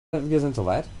Wir sind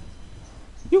soweit.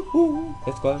 Juhu,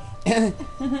 jetzt Golf.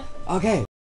 Okay.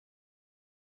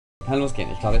 Kann losgehen.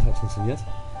 Ich glaube, es hat funktioniert.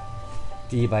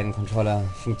 Die beiden Controller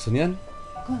funktionieren.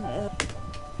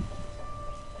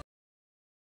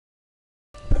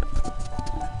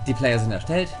 Die Player sind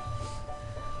erstellt.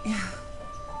 Ja.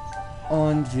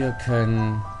 Und wir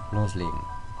können loslegen.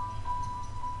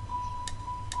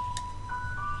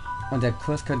 Und der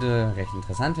Kurs könnte recht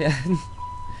interessant werden.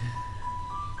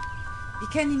 Wir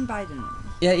kennen ihn beide noch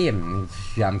nicht. Ja, eben.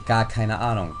 Wir haben gar keine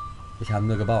Ahnung. Ich habe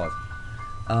nur gebaut.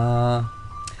 Wo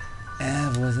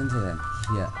sind wir denn?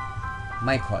 Hier.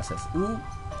 My Courses.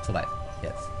 Soweit.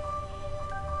 Jetzt.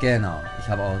 Genau. Ich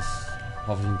habe aus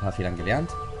hoffentlich ein paar Fehlern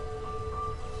gelernt.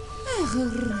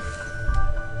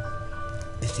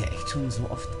 Ist der echt schon so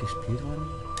oft gespielt worden?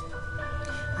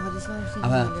 Aber das war doch den,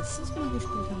 wir letztes Mal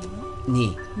gespielt haben, oder?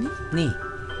 Nee. Nicht?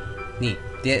 Nee.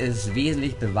 Der ist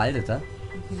wesentlich bewaldeter.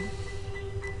 Okay.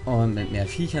 Und mit mehr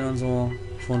Viechern und so.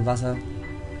 Schon Wasser.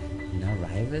 Na,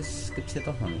 Rivals gibt's hier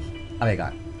doch noch nicht. Aber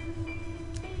egal.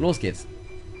 Los geht's.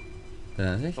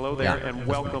 Hello there and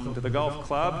welcome to the golf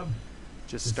club.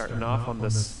 Just starting off on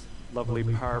this lovely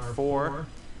par 4.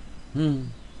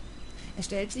 Er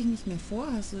stellt sich nicht mehr vor,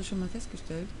 hast du das schon mal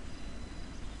festgestellt?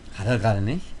 Hat er gerade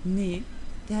nicht? Nee,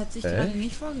 der hat sich gerade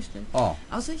nicht vorgestellt. Oh.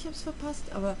 Außer ich hab's verpasst,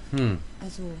 aber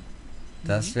also...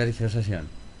 Das werde ich recherchieren.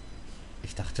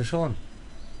 Ich dachte schon.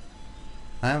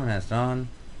 Hi, my name is John.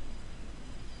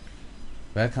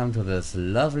 Welcome to this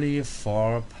lovely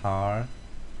 4 par.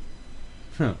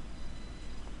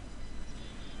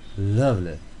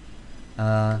 Lovely.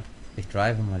 Ich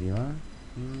drive mal lieber.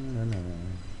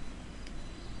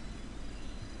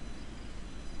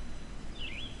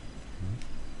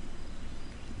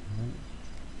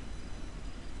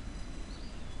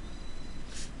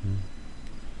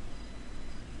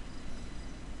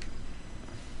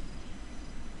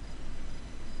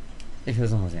 Ich will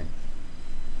es nochmal sehen.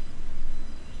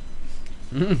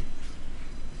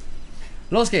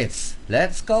 Los geht's.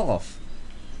 Let's go off.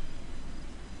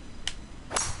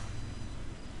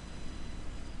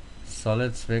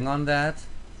 Solid swing on that.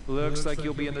 Looks like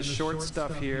you'll be in the short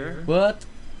stuff here. What?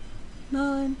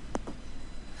 Nein.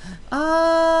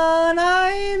 Ah,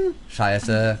 nein.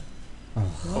 Scheiße.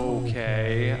 Oh.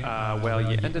 Okay, well,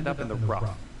 you ended up in the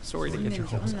rough. Sorry to get your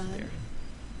hopes up there.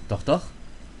 Doch, doch.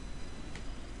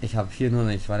 Ich habe hier nur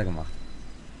nicht weitergemacht.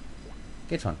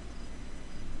 Geht schon.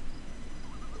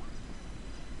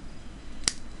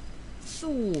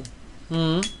 So.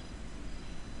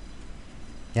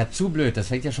 Ja, zu blöd. Das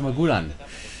fängt ja schon mal gut an.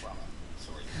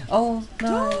 Oh,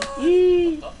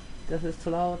 nein. Das ist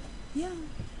zu laut. Ja.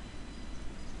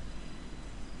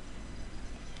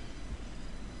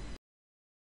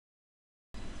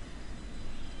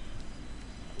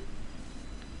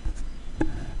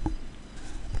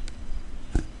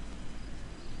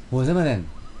 Wo sind wir denn?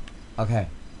 Okay.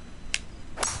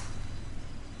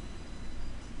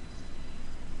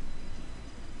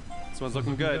 This one's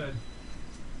looking good.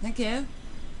 Danke.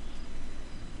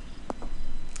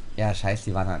 Ja, scheiß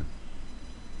die Wanne an.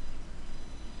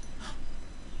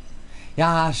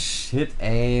 Ja, shit,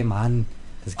 ey, Mann.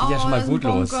 Das geht ja schon mal gut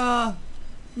los. Nein!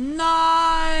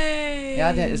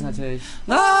 Ja, der ist natürlich...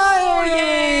 Nein! Oh,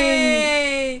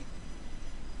 yay!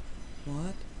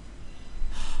 What?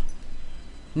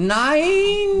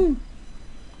 Nein!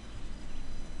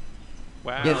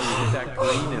 Wow, Yes. you hit that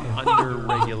green in under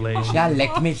regulation. Ja,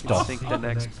 leck mich I doch. think the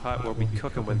next putt will be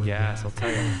cooking with gas, I'll tell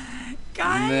you.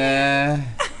 Geil! Nee.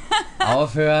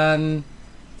 Aufhören.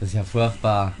 Das ist ja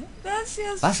furchtbar. Das ist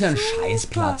ja Was für ein super.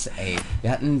 Scheißplatz, ey.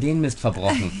 Wir hatten den Mist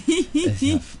verbrochen. Das ist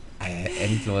ja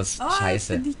endlos Oh,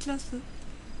 scheiße. finde ich klasse.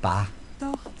 Bah.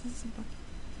 Doch, das ist super.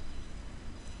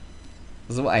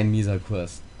 So ein mieser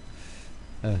Kurs.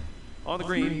 On the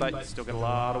green, but still got a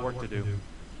lot of work to do.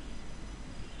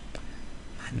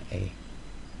 Mann, ey.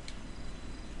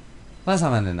 Was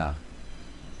haben wir denn da?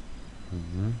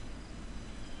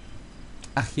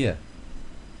 Ach, hier.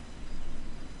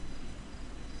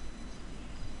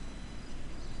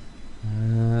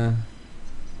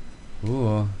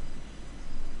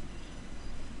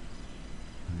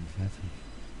 Fertig.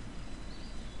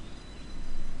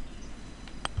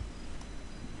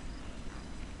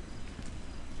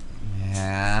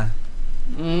 Ja.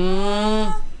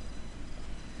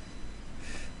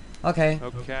 Okay.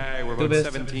 Okay, we're Du about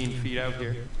bist. 17 feet out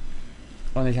here.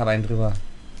 Und ich habe einen drüber.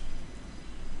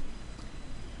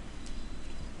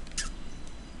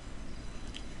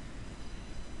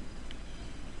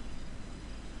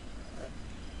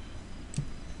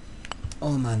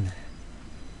 Oh Mann.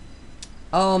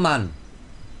 Oh Mann.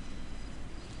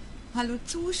 Hallo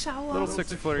Zuschauer. Little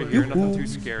 6-footer here, nothing too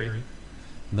scary.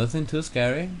 Nothing too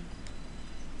scary.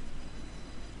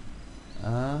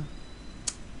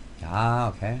 Ja,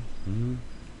 okay.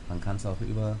 Man kann es auch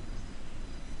über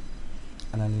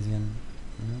analysieren.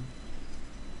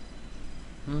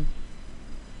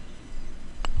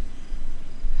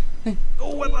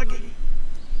 Oh, unlucky.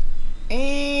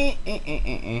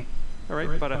 All right,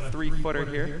 about a 3-footer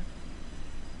here.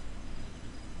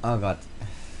 Oh Gott.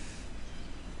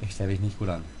 Ich stelle mich nicht gut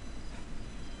an.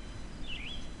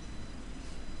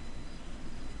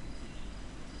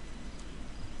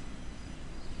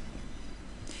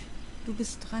 Du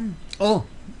bist dran. Oh!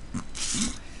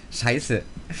 Scheiße.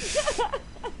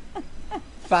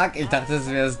 Fuck, ich dachte, das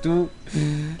wärst du.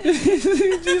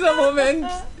 Dieser Moment.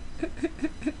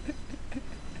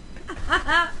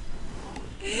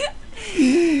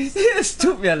 Es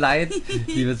tut mir leid,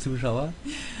 liebe Zuschauer.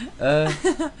 Hör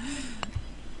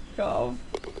auf.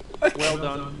 Well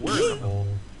done. We're in the hole.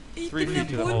 Ich 3 bin der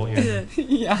feet to the hole here.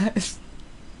 Bunte. Ja, es.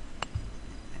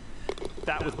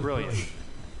 That was brilliant.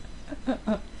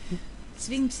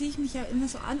 Deswegen ziehe ich mich ja immer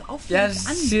so Ja, auffällig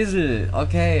an. Schissel.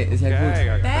 Okay, ist ja Okay, gut. our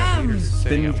current Bam. leader's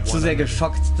sitting Bin at zu sehr 100.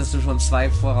 geschockt, dass du schon 2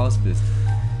 voraus bist.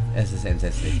 Es ist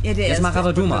entsetzlich. Ja, der Jetzt mach erste-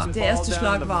 aber du mal. Der erste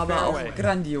Schlag war aber auch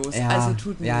grandios. Ja, Also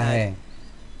tut mir ja, leid. hey.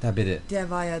 Da bitte. Der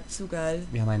war ja zu geil.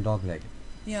 Wir haben einen Dogleg.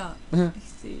 Ja, ich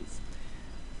sehe es.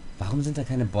 Warum sind da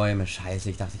keine Bäume?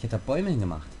 Scheiße, ich dachte, ich hätte da Bäume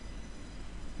hingemacht.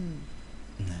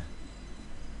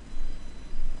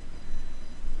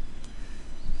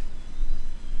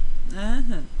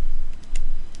 Aha.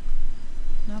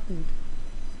 Na gut.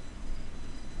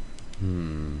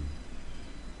 Hm.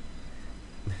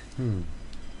 Hm.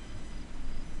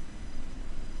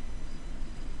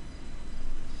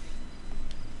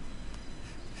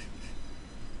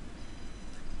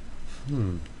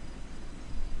 Hm.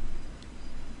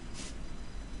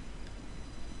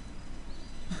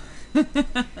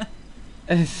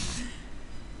 Es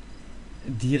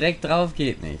direkt drauf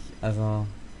geht nicht. Also.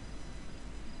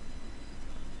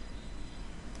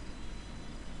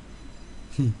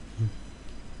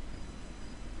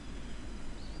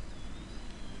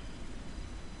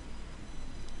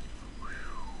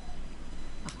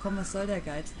 Ach komm, was soll der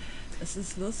Geiz? Es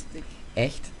ist lustig.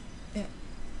 Echt? Ja.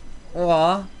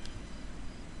 Oh.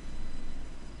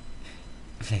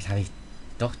 Vielleicht habe ich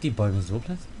doch die Bäume so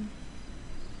platziert?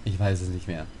 Ich weiß es nicht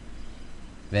mehr.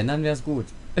 Wenn, dann wäre es gut.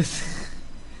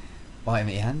 Boah, im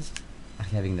Ernst?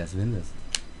 Ach ja, wegen des Windes.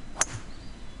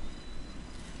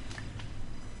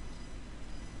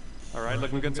 All right,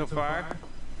 looking good so far.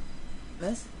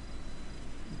 Was?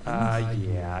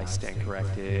 Yeah, I stand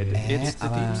corrected. It's the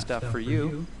deep stuff for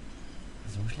you.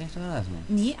 So schlecht war das nicht.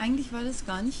 Nee, eigentlich war das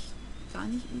gar nicht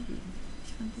übel.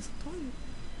 Ich fand das toll.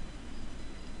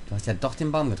 Du hast ja doch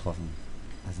den Baum getroffen.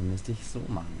 Also müsste ich so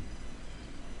machen.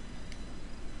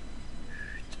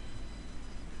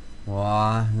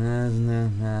 Boah.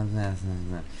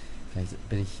 Vielleicht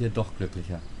bin ich hier doch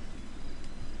glücklicher.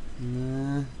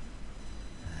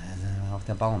 Das war auch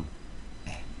der Baum.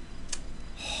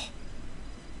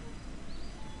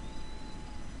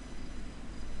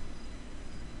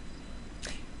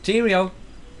 Cheerio.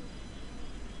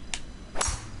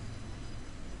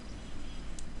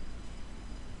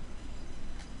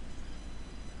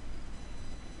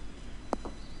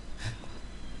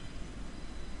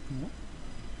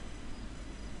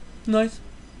 Nice.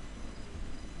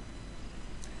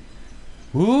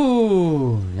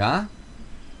 Ja.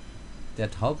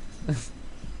 Der taugt.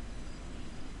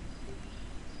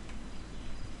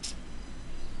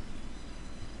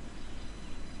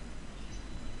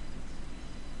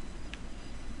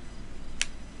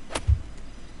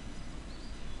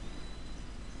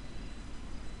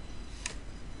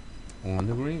 On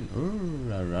the green.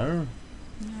 Ja,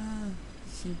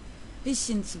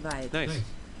 bisschen zu weit. Nice.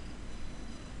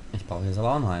 Ich brauche jetzt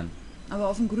aber auch noch einen. Aber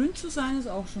auf dem Grün zu sein ist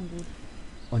auch schon gut.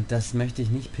 Und das möchte ich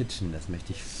nicht pitchen, das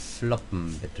möchte ich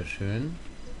floppen, bitteschön.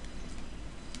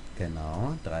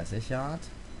 Genau, 30 Yard.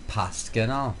 Passt,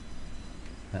 genau.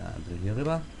 Ja, also hier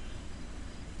rüber.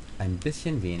 Ein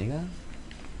bisschen weniger.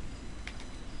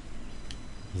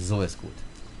 So ist gut.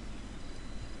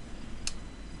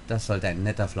 Das sollte ein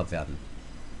netter Flop werden.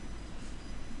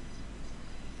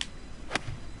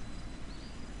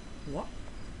 What?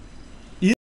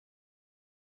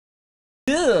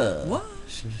 What?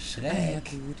 Schräg.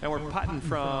 Gut. And we're putting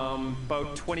from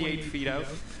about 28 feet out.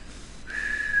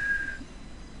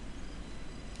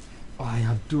 Oh, ich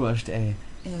hab Durst, ey.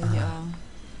 Ja.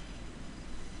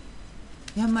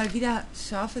 Wir haben mal wieder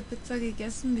scharfe Pizza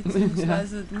gegessen,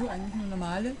 beziehungsweise du eigentlich eine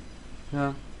normale.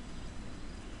 Ja.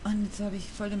 Und jetzt habe ich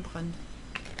voll den Brand.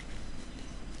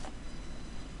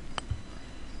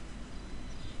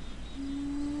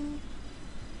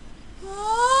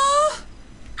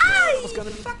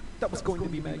 was going to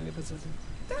be magnificent.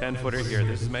 10-footer here,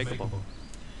 this is makeable.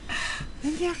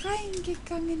 Wenn wir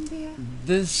reingegangen wären.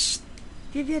 This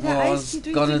Wie wir der was Eis durch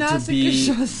die gonna to Nase be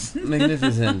geschossen.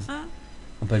 magnificent.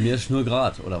 Und bei mir ist nur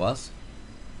Grad, oder was?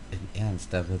 Im Ernst,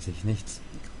 da wird sich nichts.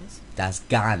 Wie groß? Da ist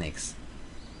gar nichts.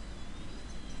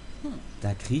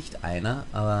 Da kriecht einer,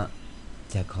 aber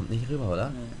der kommt nicht rüber, oder?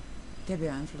 Nee, der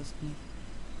beeinflusst mich.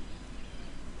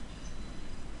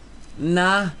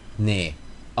 Na, nee.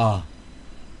 Oh.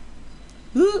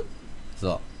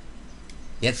 So.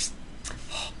 Jetzt.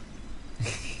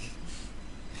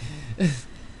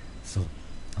 So,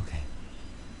 okay.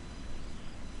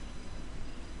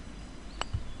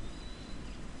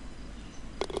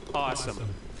 Awesome.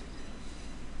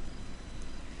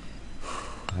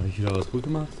 Habe ich wieder was gut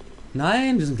gemacht?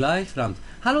 Nein, wir sind gleich, verdammt.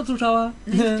 Hallo Zuschauer.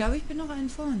 Nee, ich glaube, ich bin noch einen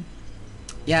vorn.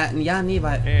 Ja, nee,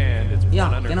 weil... And it's Ja,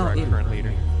 one under genau, for our eben. current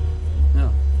leader.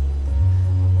 Ja.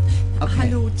 Okay.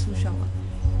 Hallo Zuschauer.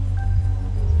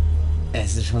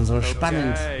 Es ist schon so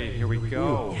spannend. Okay, here we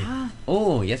go. Ja.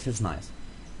 Oh, jetzt wird's nice.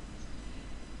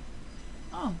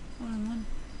 Oh, oh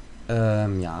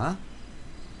Mann. Ja.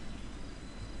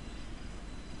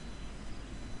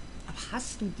 Aber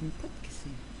hast du den Put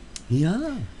gesehen? Ja.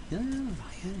 War ja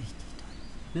richtig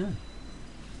toll. Ja.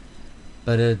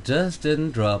 But it just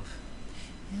didn't drop.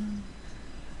 Ja.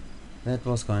 That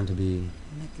was going to be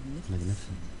Magnificent.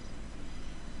 magnificent.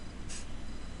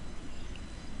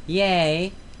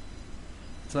 Yay!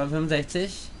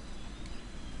 265.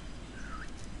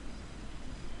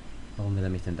 Warum will er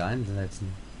mich denn da hinsetzen?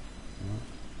 Ja.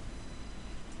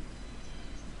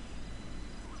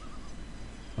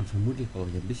 Und vermutlich brauche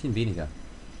ich ein bisschen weniger.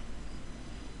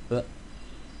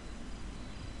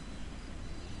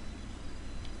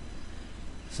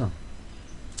 So.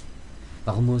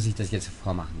 Warum muss ich das jetzt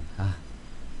vormachen? Ah.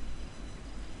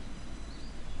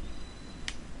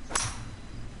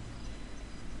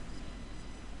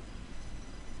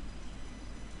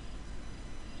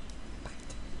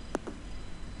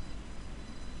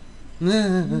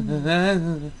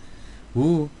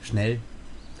 Schnell.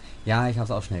 Ja, ich habe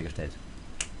es auch schnell gestellt.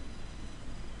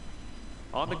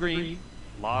 On the green,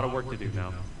 a lot of work to do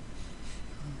now.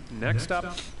 Next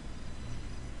up,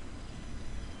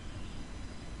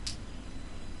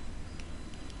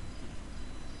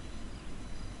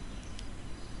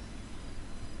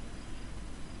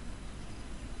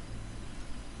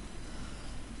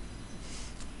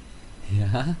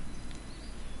 Ja.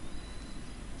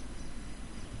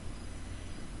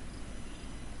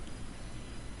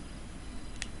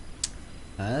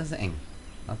 Das ist eng.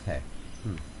 Okay.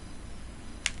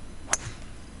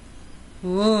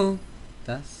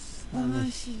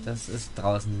 Das ist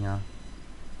draußen, ja.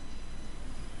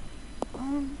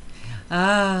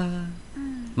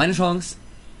 Meine Chance.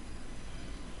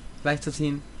 Gleich zu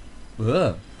ziehen.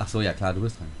 Ach so, ja klar, du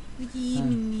bist dran.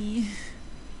 Jemini.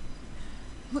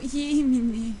 Oh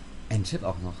Jemini. Ein Chip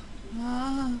auch noch.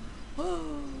 Ah. Oh.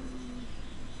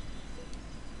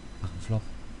 Ach, ein Flop.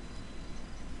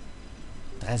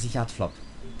 30 Yard Flop.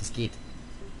 Das geht.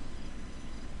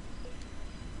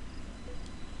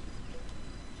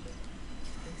 Ich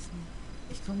weiß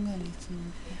nicht. Ich komme gar nicht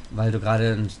zum. Weil du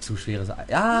gerade ein zu schweres...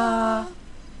 Ja!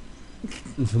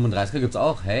 Ein 35er gibt's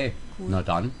auch. Hey. Cool. Na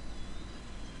dann.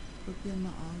 Probieren wir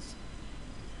aus.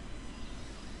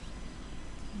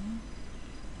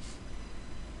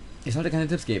 Ich sollte keine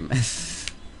Tipps geben.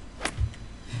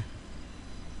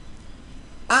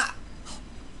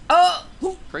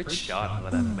 great shot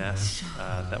with that mess.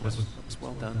 That was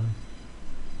well done.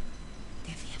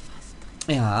 Der wäre fast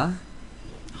drin. Ja.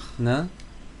 Ne?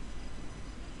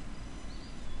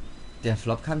 Der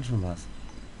Flop kann schon was.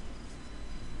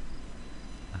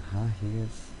 Aha, hier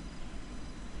geht's.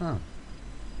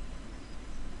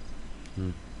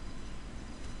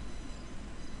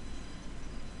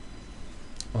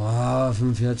 Oh,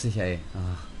 45, ey.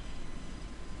 Ach.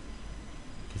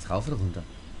 Geht's rauf oder runter?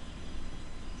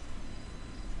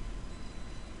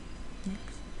 Nix.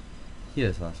 Hier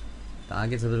ist was. Da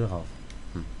geht's ein bisschen rauf.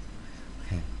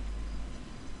 Okay.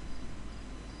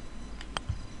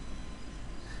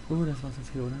 Das war's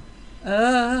jetzt hier, oder?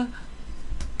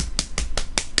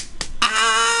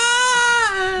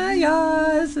 Ja,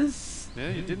 es ist... Yeah,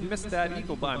 you didn't miss that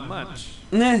eagle by much.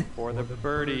 Ne. For the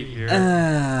birdie here.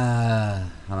 Haben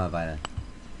wir beide.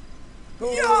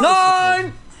 Ja!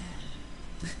 Nein!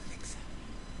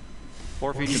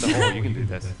 4 feet to the hole, you can do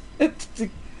this.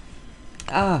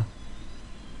 Ah,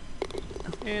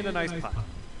 And a nice putt.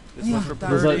 This Ja, one's for da-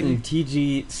 wir birdie. sollten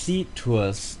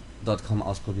tgctours.com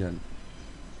ausprobieren.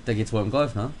 Da geht's wohl um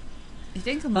Golf, ne? Ich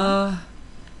denke mal.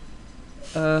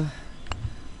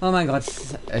 Oh mein Gott.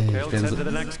 Okay, Ich let's bin head so... to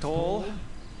the next hole.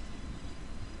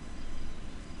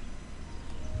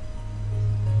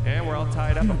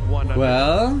 tied up at 100.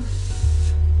 Well,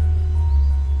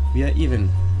 we are even.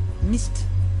 Mist.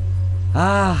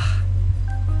 Ah.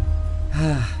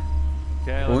 Okay,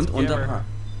 let's Und give unter her. Paar.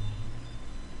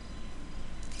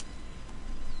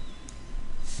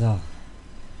 So.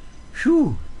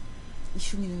 Puh. Ist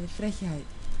schon wieder eine Frechheit.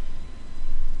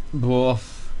 Boah.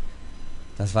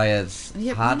 Das war jetzt Und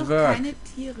ich habe hard noch work. keine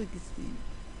Tiere gesehen.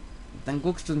 Dann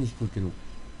guckst du nicht gut genug.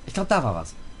 Ich glaube, da war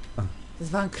was.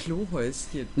 Das war ein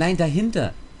Klohäuschen. Nein,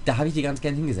 dahinter. Da habe ich die ganz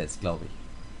gern hingesetzt, glaube ich.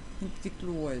 Die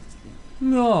Klohäuschen.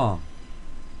 Ja.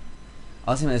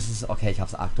 Außerdem ist es okay, ich habe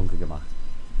es arg dunkel gemacht.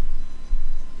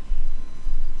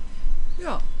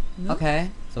 Ja. Ne? Okay,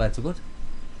 soweit so gut.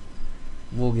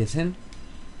 Wo geht's hin?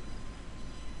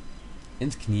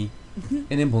 Ins Knie.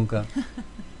 In den Bunker.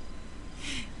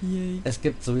 Yay. Es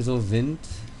gibt sowieso Wind.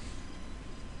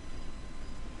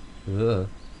 Dann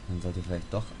sollte ich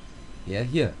vielleicht doch eher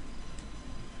hier.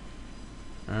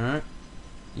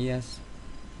 Yes.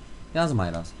 Ja, so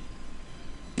mal das.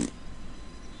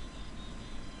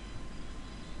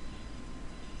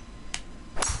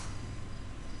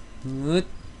 Gut.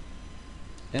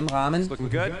 Im Rahmen. It's looking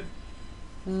good.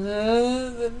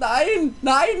 Nein,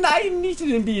 nein, nein, nicht in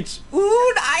den Beach.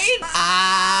 Nein!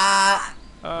 Ah!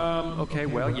 Okay,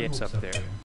 well, yeah, it's up there.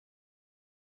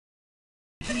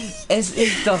 Es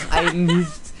ist doch ein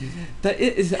Mist. Da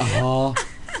ist. Oh.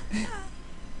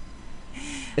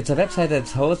 It's a website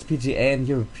that hosts PGA and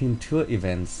European Tour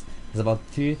events. There's about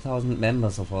 3,000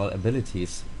 members of all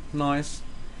abilities. Nice.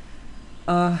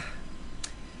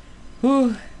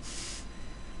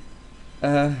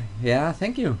 Yeah,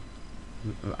 thank you.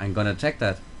 I'm gonna check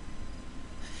that.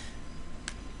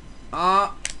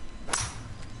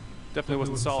 Definitely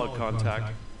wasn't solid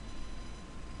contact.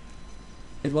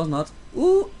 It was not.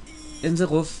 In the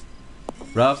roof.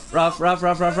 Rough.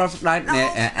 Nein,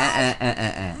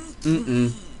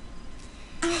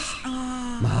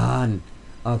 Mann.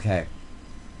 Okay.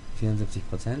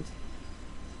 74%.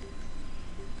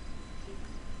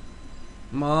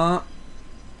 Ma.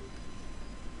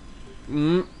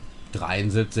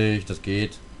 73, das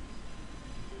geht.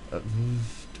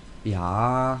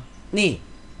 Ja. Nee.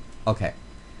 Okay.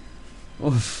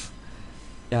 Uff.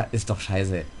 Ja, ist doch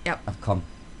scheiße. Ja. Ach komm.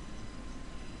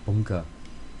 Bunker.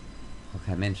 Oh,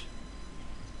 kein Mensch.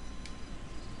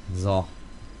 So.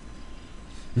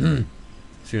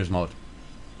 Serious Mode.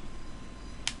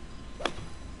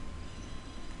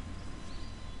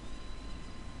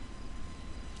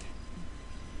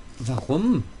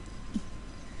 Warum?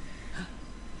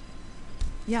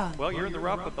 Ja. Well, you're in the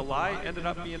rough, but the lie ended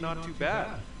up being not too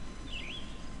bad.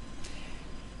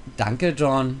 Danke,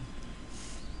 John.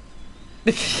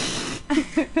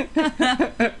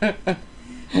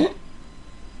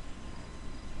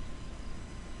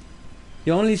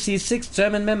 You only see 6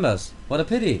 German members. What a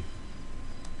pity.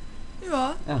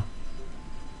 Ja. Ja.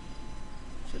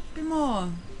 Immer.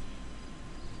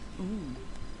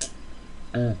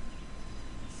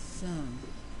 So.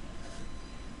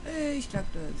 Ich schlag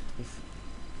da jetzt drauf.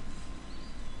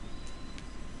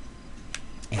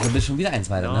 Ja, du bist schon wieder eins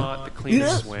weiter, ne? Not the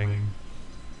cleanest swing.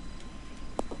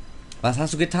 Was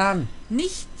hast du getan?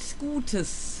 Nichts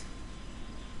Gutes.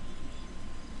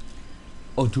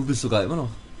 Oh, du bist sogar immer noch.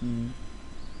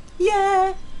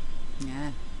 Yeah.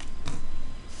 Ja.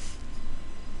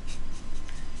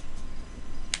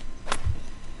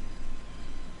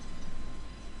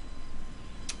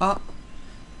 Ah.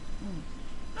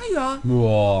 Naja.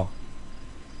 Boah.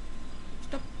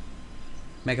 Stopp.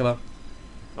 Merke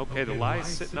Okay, the lie is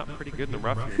sitting up pretty good in the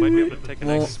rough. You might be able to take a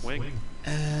nice swing.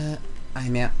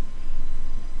 Ein mehr.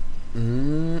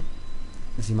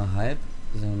 7,5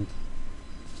 sind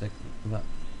 6 über.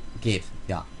 Geht,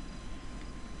 ja.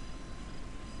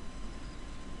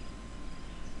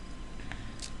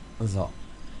 So.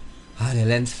 Der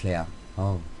Lensflare.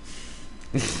 Oh.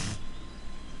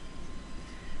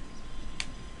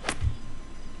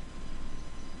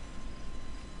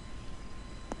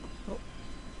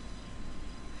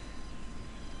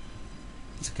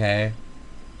 It's okay.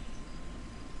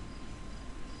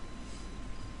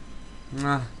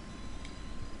 Na.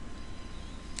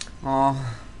 Oh.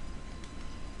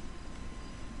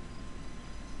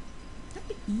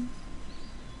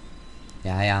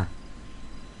 Ja, ja.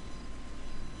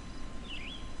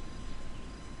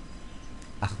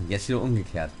 Ach, und jetzt wieder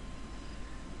umgekehrt.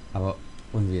 Aber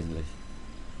unwesentlich.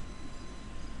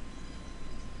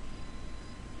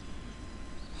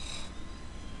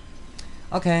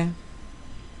 Okay.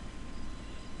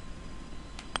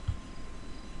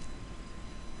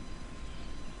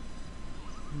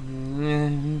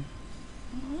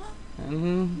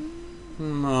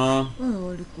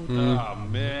 Oh, gut. Oh,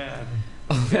 man.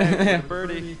 with a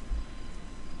birdie.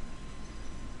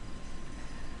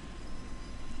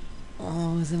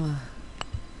 Oh, wo sind wir?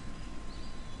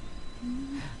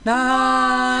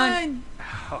 Nein!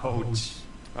 Ouch.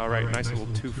 All right, nice little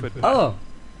 2-foot. Oh!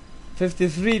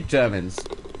 53 Germans.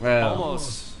 Well,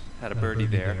 Almost had a birdie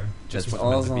there. Just that's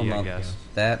wasn't meant to also be, I not guess.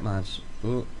 that much.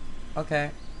 Ooh.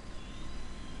 Okay.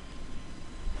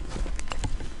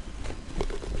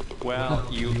 Well,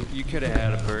 you could have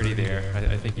had a birdie there.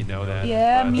 I think you know that.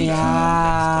 Yeah, but me too. next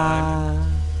time, Ja.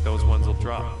 those ones will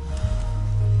drop.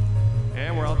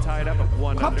 And we're all tied up at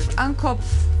 1 under. Kopf an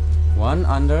Kopf. One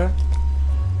under.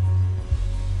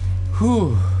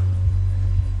 Puh.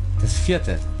 Das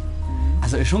vierte.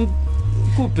 Also ist schon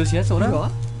gut bis jetzt, oder?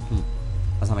 Ja.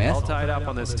 Was haben wir All jetzt? tied up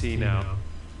on this tee now.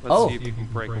 Let's Oh. see if you can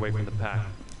break away from the pack.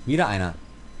 Wieder einer.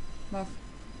 Waff.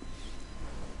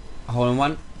 Hole in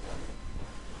one.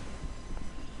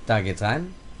 Da geht's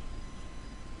rein.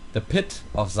 The Pit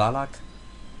of Salak.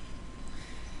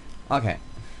 Okay.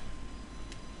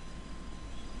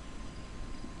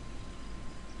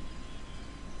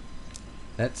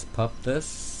 Let's pop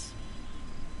this.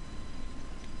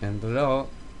 And roll.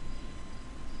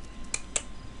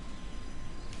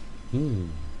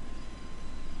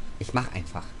 Ich mach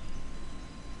einfach.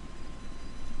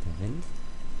 Der Wind.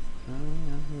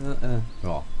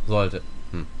 Ja, sollte.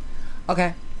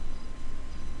 Okay.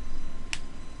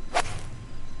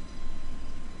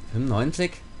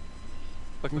 95.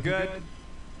 Looking good.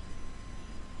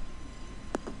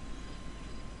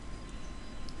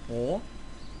 Oh.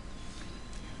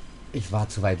 Ich war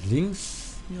zu weit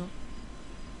links. Ja.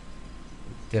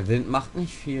 Der Wind macht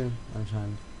nicht viel,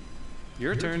 anscheinend.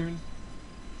 Your turn.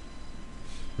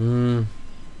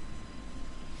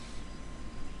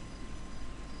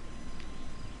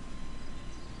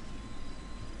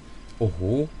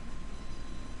 Oho.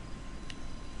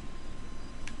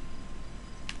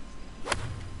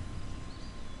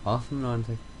 Auch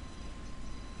 95.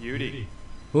 Beauty.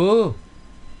 Oh.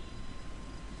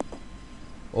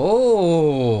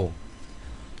 Oh.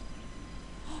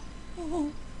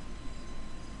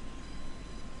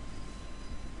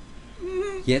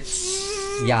 Jetzt.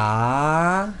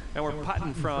 Ja. And we're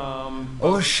putting from.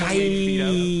 Oh, 28 feet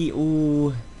out. Schei.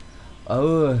 Oh.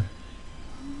 Oh.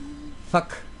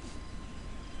 Fuck.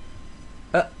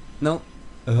 No.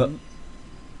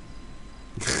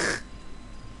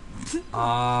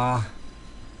 Ah.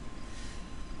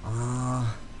 Ah.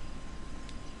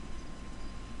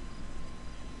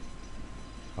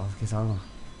 Rauf geht's auch noch.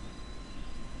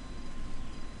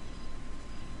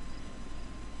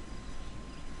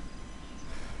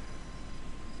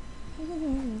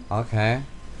 Okay.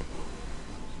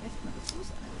 Echt mal das Fuß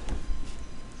ein.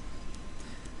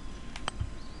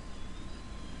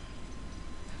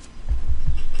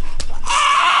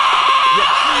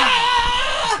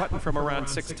 Putting from around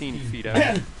 16 feet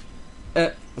out.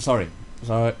 Sorry.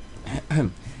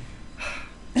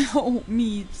 Oh,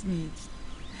 Mietz.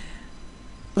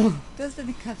 Du hast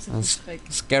deine Katze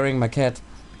verschreckt. Scaring my cat.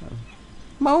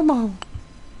 Mau.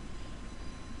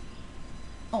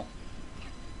 Oh.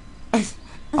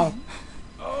 Oh.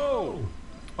 Oh!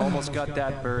 Almost got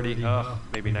that birdie.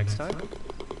 Maybe next time?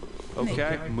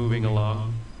 Okay, moving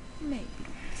along. Maybe.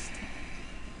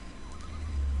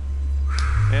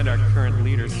 Uh, And our current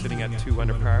leader sitting at 2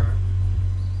 under par.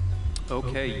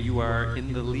 Okay, you are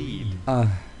in the lead.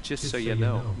 Just so you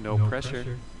know, no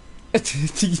pressure.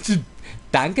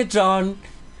 Danke, John.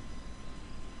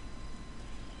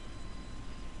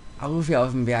 Auf hier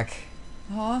auf dem Berg.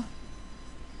 Oh,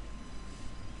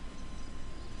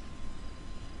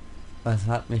 Was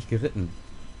hat mich geritten?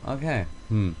 Okay.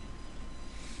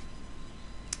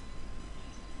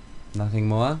 Nothing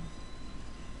more.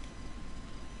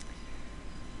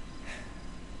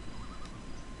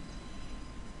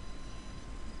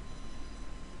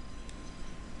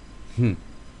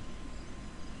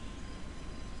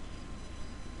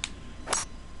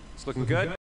 It's looking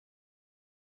good.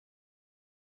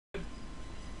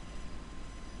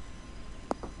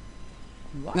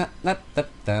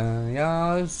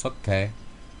 Ja, ist okay.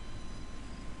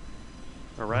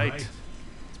 All right.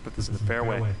 Let's put this in the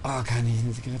fairway. Oh, kann ich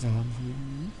eine Zigarette haben von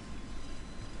Ihnen?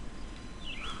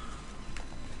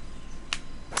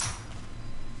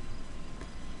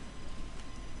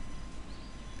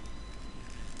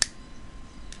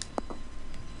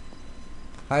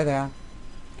 Hi there.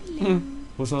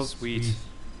 What's up? Sweet.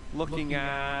 Looking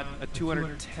at a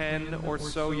 210 or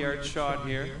so yard shot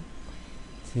here.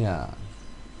 Tja.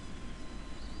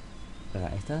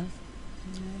 Reicht das?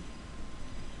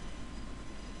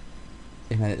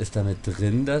 Ich meine, ist damit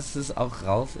drin, dass es auch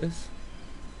rauf ist?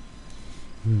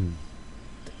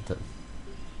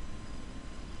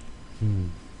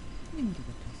 Hm. Nimm lieber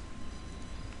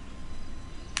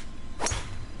das.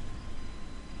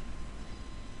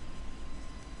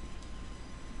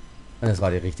 Und das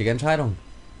war die richtige Entscheidung.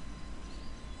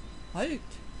 Halt!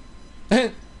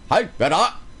 Halt, wer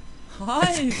da?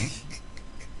 Halt!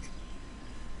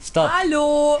 Stop.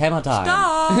 Hallo! Hammer time.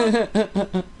 Stopp!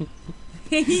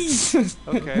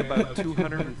 Okay, about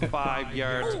 205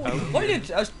 yards out Roll here. jetzt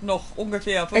erst noch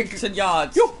ungefähr 15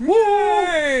 Yards. Juhu.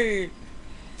 Yay!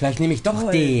 Vielleicht nehme ich doch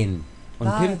Toll. den und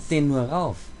Was? pimp den nur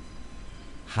rauf.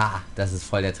 Ha, das ist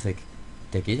voll der Trick.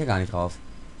 Der geht ja gar nicht rauf.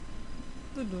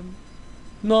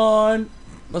 Nein.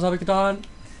 Was habe ich getan?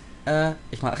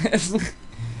 Ich mache es.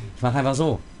 Ich mache einfach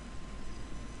so.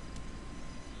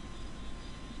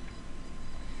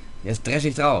 Jetzt dresche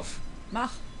ich drauf.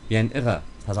 Mach. Wie ein Irrer.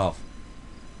 Pass auf.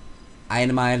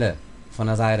 1 Meile von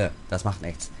der Seite. Das macht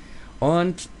nichts.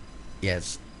 Und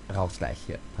jetzt raucht's gleich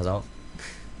hier. Pass auf.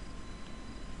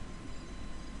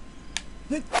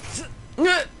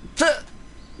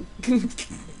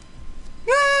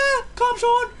 Komm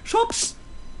schon. Schubs.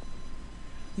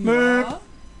 Möp. Ja.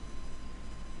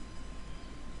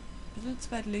 Bisschen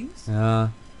zu weit links.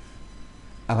 Ja.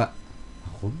 Aber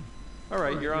warum?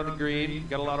 Alright, you're on the green.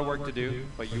 Got a lot of work to do,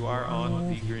 but you are on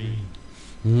the green.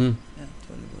 Hm. Ja,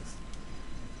 tolle Wurst.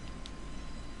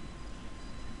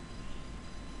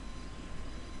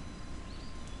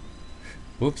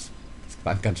 Ups. Das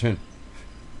war ganz schön.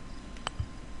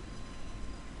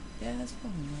 Der ist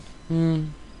verhungert.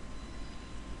 Hm.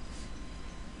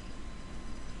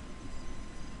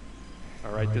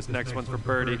 Alright, this next one's for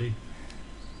birdie.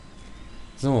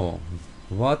 So.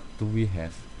 What do we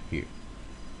have here?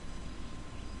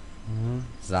 Hm,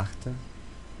 sachte.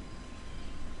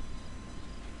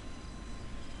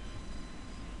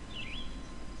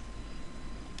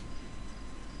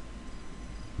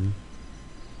 Hm.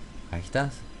 Reicht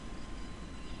das?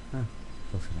 Ah,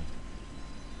 so vielleicht.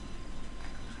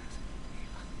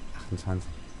 28.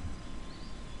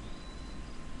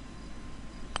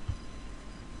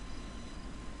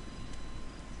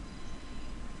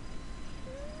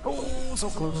 Oh, so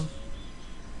close.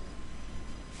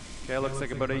 Okay, looks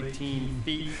like about 18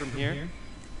 feet from here.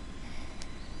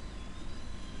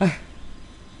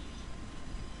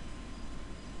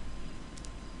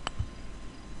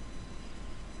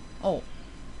 Oh.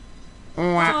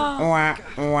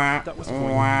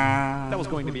 That was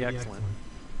going to be excellent.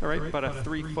 Alright, about a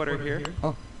 3-footer here.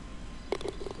 Oh.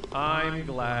 I'm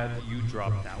glad you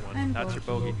dropped that one. I'm That's your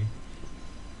bogey.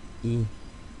 bogey. I.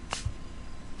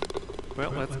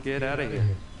 Well, let's get out of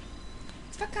here.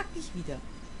 Jetzt verkack ich wieder.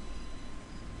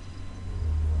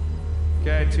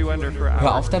 Okay, 2 under for Hör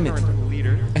our auf damit. current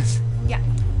leader. Ja.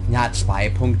 Ja, 2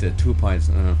 Punkte. 2 points.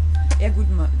 Ja gut,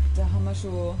 da haben wir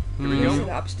schon Here we go.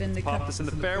 größere Abstände Pop gehabt. this in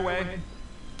the fairway.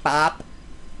 Bap.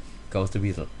 Goes the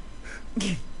weasel.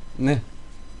 Ne.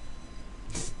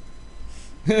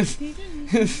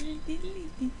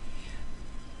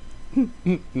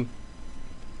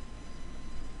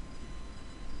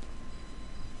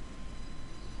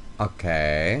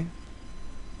 Okay.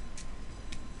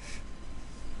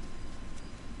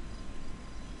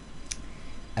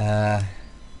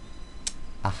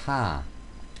 Aha.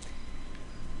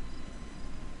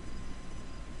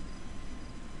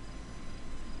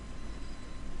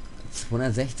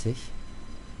 ...260?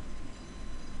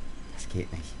 Das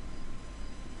geht nicht.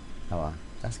 Aber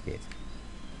das geht.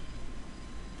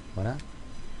 Oder?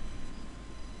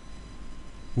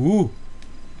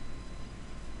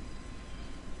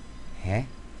 Hä?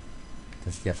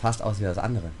 Das sieht ja fast aus wie das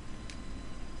andere.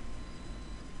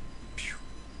 Piu.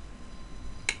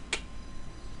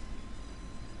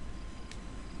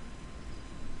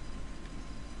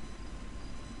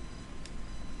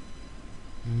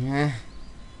 Ja.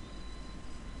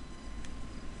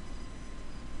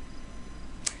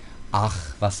 Ach,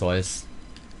 was soll's.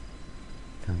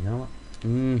 Kann ich nochmal?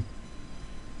 Hm.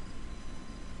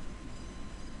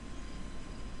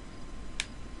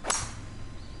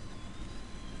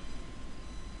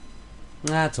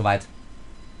 Na, zu weit.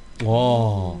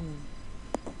 Oh.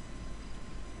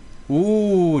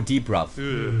 Deep rough.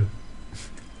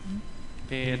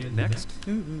 And next.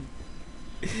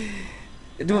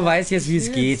 Du weißt jetzt, wie es Ich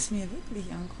will geht. es mir wirklich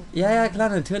angucken. Ja, ja, klar,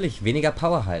 natürlich. Weniger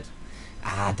Power halt.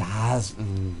 Ah, das.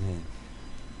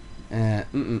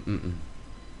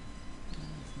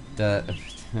 Da.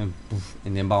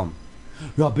 In den Baum.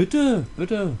 Ja, bitte,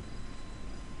 bitte.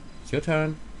 It's your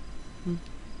turn.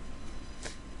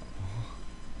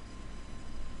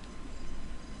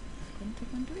 Könnte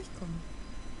man durchkommen.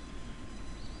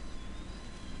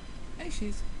 Ich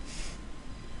schieß.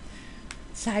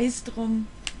 Sei's drum.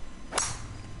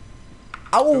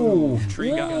 Au!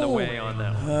 Tree got in the way on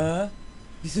that one. Hä?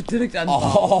 Wieso direkt an den Oh,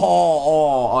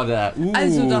 Baum? oder.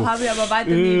 Also, da habe ich aber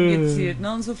weiter neben gezählt,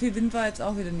 ne? Und so viel Wind war jetzt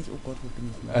auch wieder nicht. Oh Gott, wo bin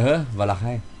ich denn?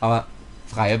 Walachei. Aber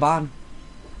freie Bahn.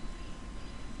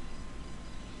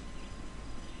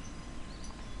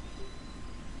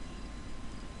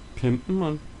 Pimpen,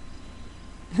 Mann.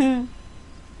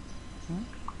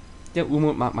 Der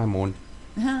Umut mag meinen Mond.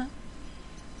 Ha.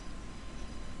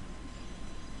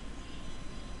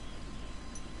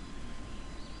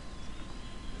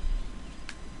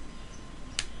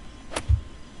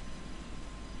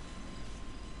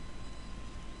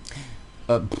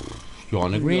 You're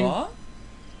on the green. Ja.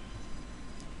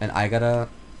 And I got a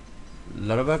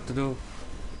lot of work to do.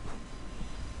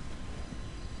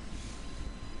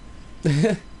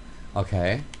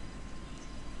 Okay.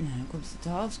 Na, dann kommst du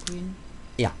da aufs Green.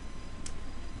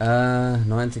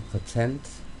 90%.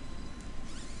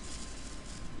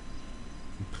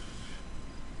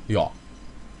 Ja.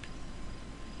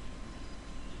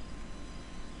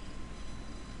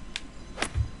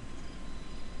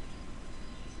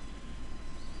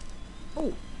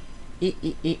 Oh.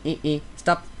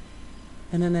 Stop.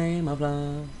 In the name of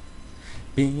love.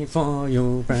 Before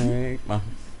you break my...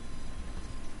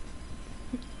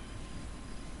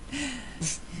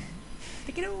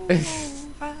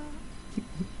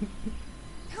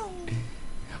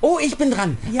 Oh, ich bin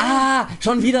dran. Ja.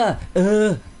 Schon wieder.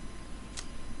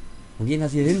 Wo geht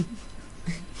das hier hin?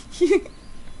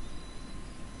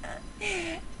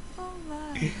 Oh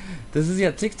Mann. Das ist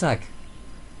ja Zickzack.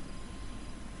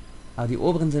 Aber die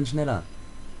oberen sind schneller.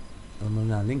 Also mal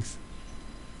nach links.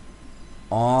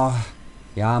 Oh.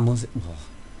 Ja, muss... Boah.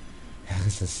 Ja,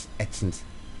 ist das ätzend.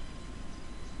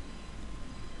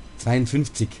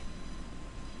 52.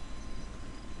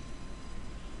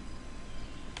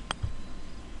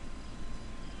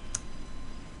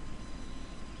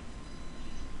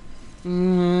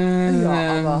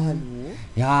 Ja, aber hallo.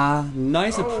 Ja,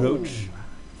 nice approach.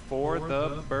 For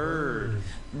the bird.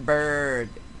 Bird.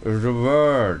 The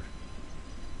word.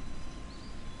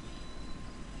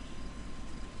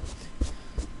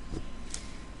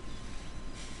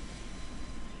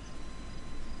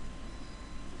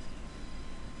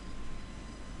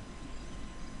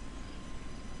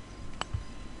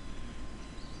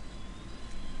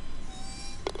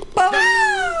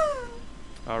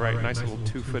 All right, nice little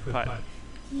 2-foot putt.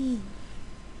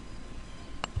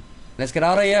 Let's get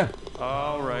out of here.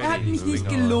 All right. Er hat mich nicht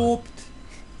gelobt.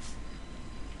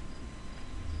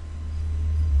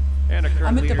 And a Aber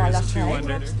current mit der leader is 2 Walachei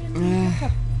under. glaubst du den?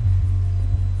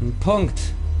 Ein Punkt.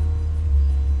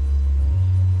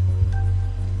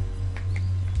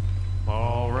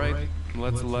 All right,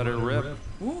 let's let her rip.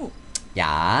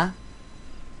 Ja.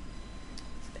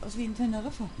 Sieht aus wie in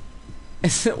Teneriffa.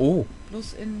 Oh,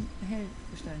 Bloß in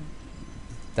Hellgestein.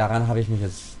 daran habe ich mich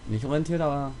jetzt nicht orientiert,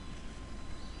 aber...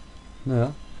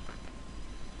 Naja.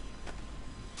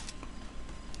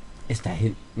 Ist da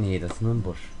hinten... Nee, das ist nur ein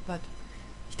Busch. Was?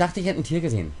 Ich dachte, ich hätte ein Tier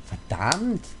gesehen.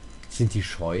 Verdammt. Sind die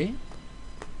scheu?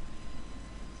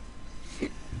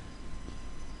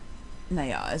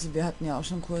 Naja, also wir hatten ja auch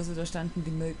schon Kurse, da standen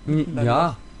die Mücken.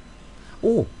 Ja.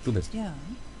 Oh, du bist. Ja.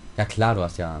 Ja klar, du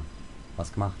hast ja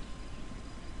was gemacht.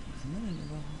 Was sind wir denn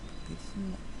überhaupt? Geht's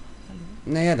denn? Hallo?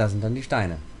 Naja, da sind dann die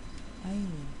Steine. Ei.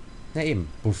 Na eben.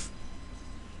 Buff.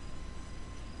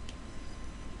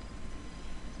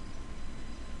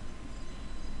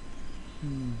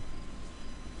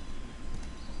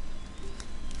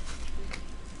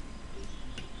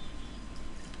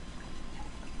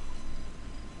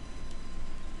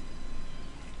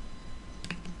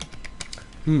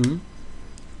 Hm.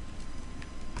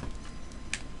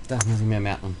 Das muss ich mir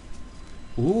merken.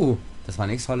 Das war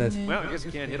nichts Tolles. Nee. Well, I guess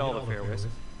you can't hit all the fairways.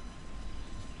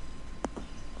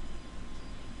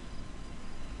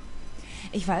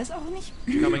 Ich weiß auch nicht,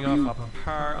 Coming off a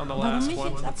par on the warum last ich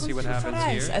one. jetzt ab Let's und see what zu happens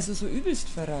verreis. here. Also so übelst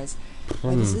verreis.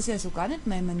 Weil das ist ja so gar nicht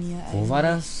meine Manier eigentlich. Wo war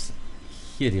das?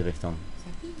 Hier die Richtung.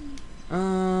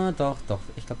 Doch.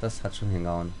 Ich glaube, das hat schon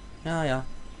hingehauen. Ja.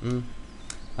 Machen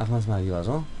wir es mal lieber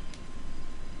so.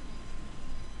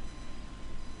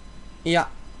 Ja.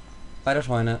 Bei der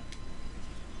Scheune.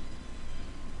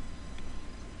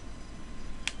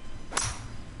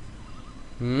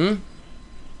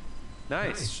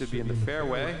 Nice, should be in the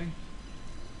fairway.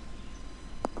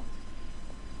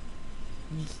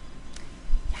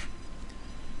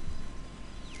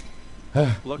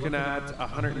 Looking at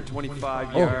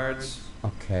 125 yards.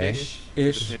 Okay.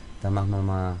 Ish. Dann machen wir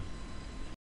mal.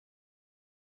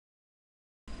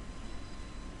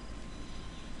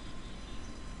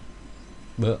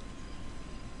 Bäh.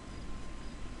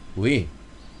 Ui.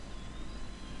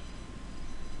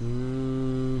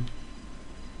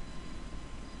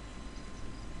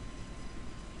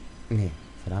 Nee,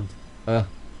 verdammt.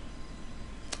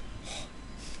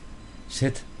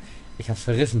 Shit. Ich hab's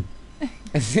verrissen.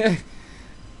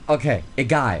 Okay,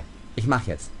 egal. Ich mach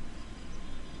jetzt.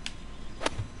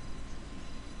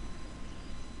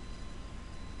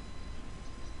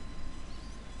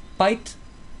 Bite.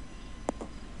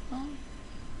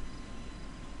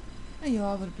 Na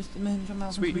ja, aber du bist immerhin schon mal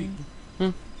auf dem Sweetie.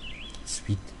 Green.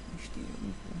 Sweet. Ich stehe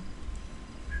irgendwo.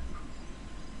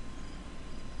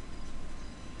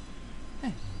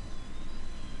 Hey.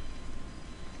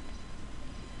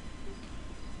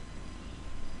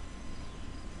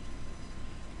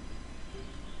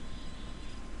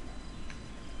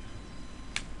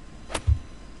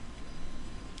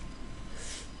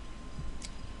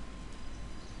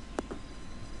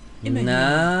 Immerhin.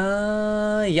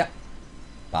 Na, ja.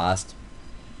 Passt.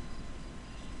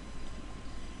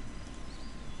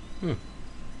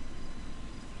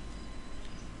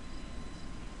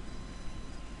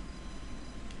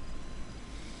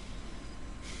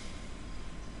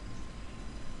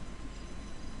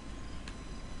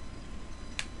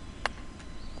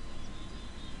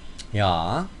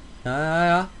 Ja.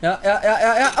 Ja.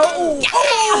 Oh!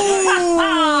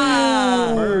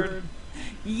 Bird.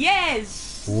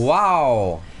 Yes!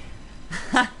 Wow.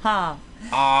 Haha.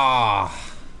 Ah,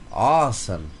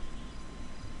 awesome.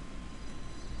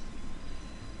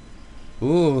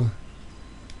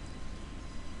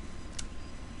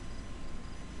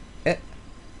 Äh.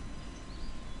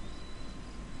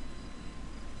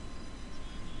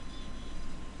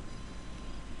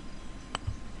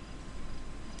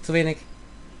 Zu wenig.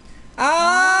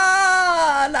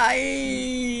 Ah,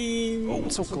 nein. Oh,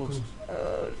 so close.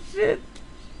 Oh, shit.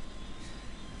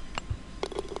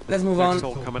 Let's move Next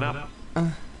on. hole coming up.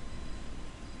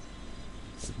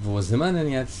 Wo sind wir denn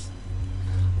jetzt?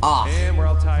 Ah, And we're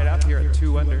all tied up here at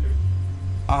 2 under.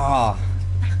 ah.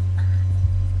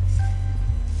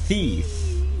 Thief.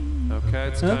 Okay,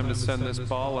 it's time to send this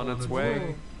ball on its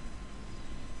way.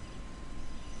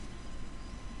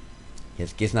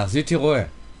 Jetzt geht's nach Südtirol.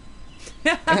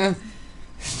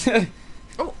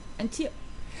 Oh, ein Tier.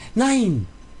 Nein.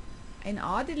 Ein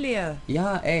Adelier.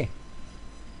 Ja, ey.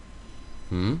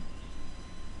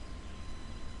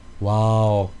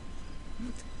 Wow.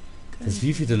 Das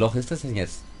wievielte Loch ist das denn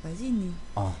jetzt? Weiß ich nicht.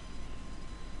 Oh.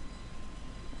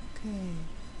 Okay.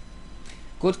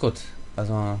 Gut.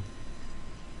 Also,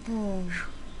 Oh.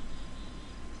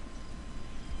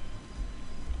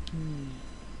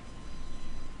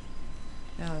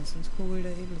 Ja, sonst kugelt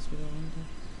der Ebels wieder runter.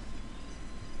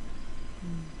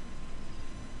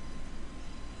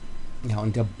 ja,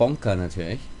 und der Bonker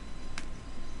natürlich.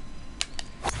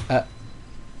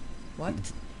 What?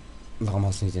 Warum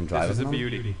hast du nicht den This Driver is a genommen?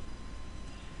 beauty.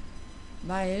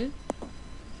 Weil,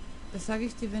 das sage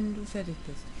ich dir, wenn du fertig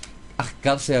bist. Ach,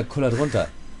 gab's ja kullert runter.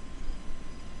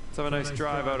 Let's have a nice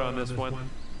drive out on this one.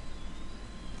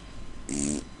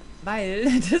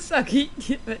 Weil, das sage ich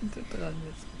dir, wenn du dran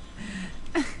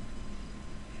bist.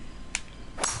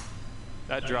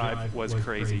 That drive was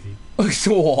crazy.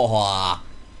 So.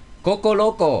 Coco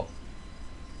Loco.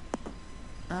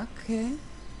 Okay.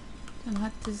 Dann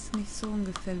hat es nicht so ein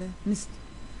Gefälle. Mist.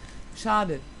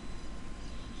 Schade.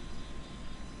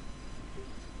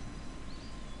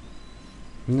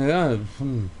 Naja,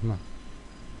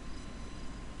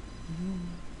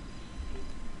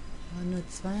 Aber nur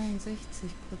 62%.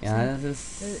 ja, das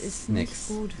Das ist, ist nix.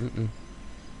 nicht gut.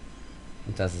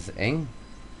 Und das ist eng.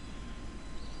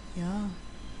 Ja.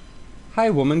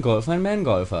 Hi, Woman Golfer and Man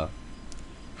Golfer.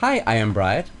 Hi, I am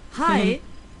Bright. Hi.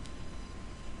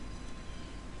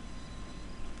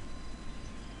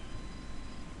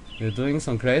 You're doing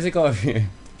some crazy golf here.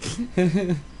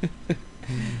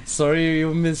 Sorry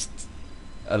you missed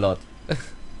a lot.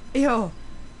 Jo.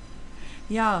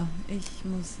 Ja, ich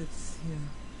muss jetzt hier.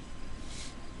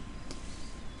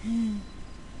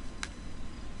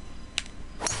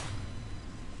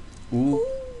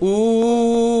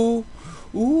 Oh.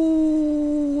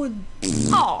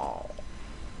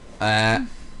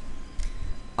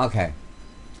 Okay.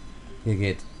 Hier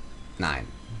geht. Nein.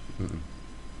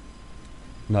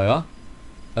 Naja.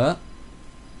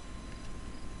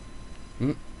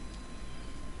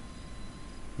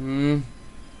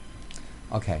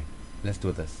 Okay. Let's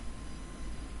do this.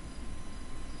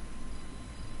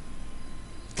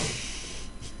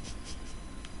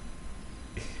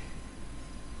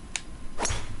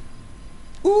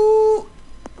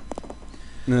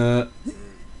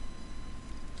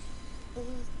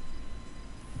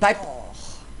 Bleib.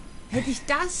 Hätte ich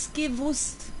das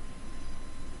gewusst.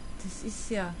 Das ist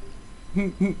ja.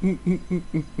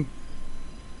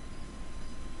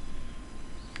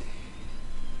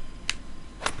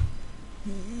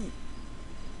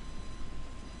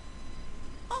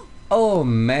 Oh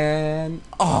man.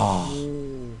 Oh.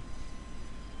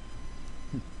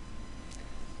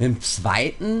 Mit dem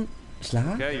zweiten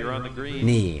Schlag? Okay, you're on the green.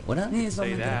 Nee, oder? Nee, es war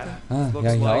Say mein that. dritter. Ah, Looks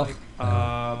ja, ich like,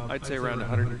 auch. I'd say around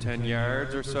 110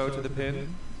 yards or so to the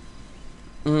pin.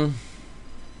 Mm.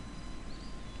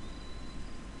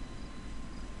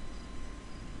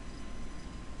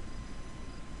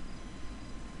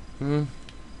 Hm.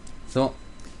 So.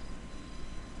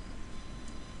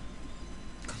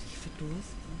 Gott, ich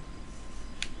verdurste.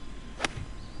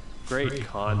 Great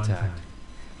contact.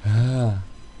 Ah.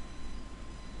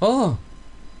 Oh.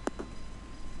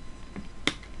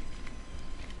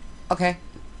 Okay.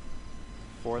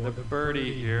 For the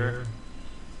birdie here.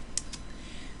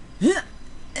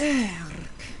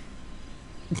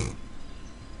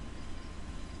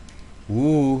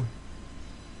 Uh.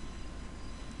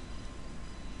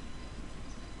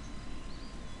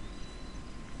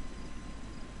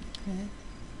 Okay.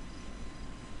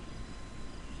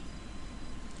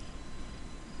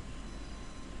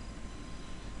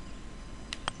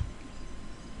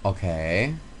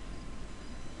 Okay.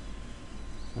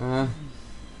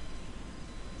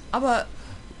 Aber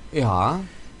Ja.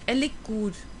 er liegt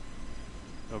gut.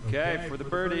 Okay, for the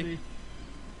birdie.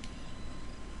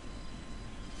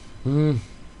 Hm.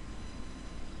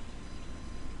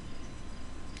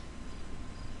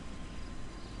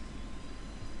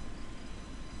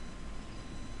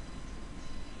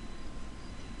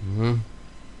 Mhm.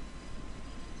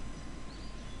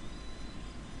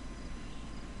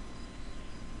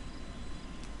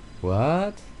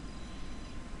 What?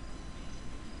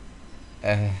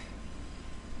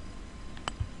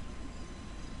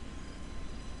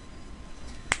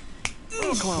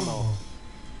 Oh, come on.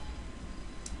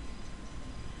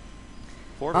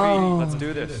 4 feet. Oh. Let's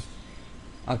do this.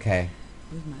 Okay.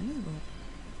 Wo ist meine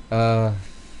überhaupt?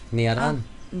 Näher dran.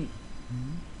 Nee.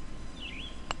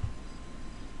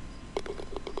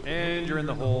 And you're in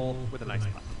the hole with a nice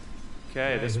putt.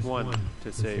 Okay, this one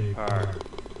to save par.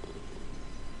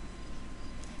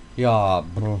 Ja,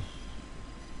 bro.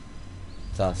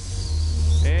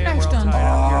 Das. And we're all Gleichstand. tied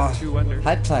up here at 2 under.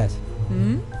 Halbzeit.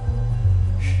 Hm?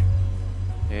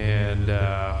 And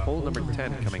hole number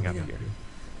 10 coming up here.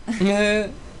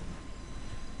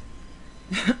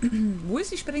 Wo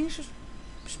ist die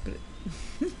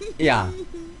Ja.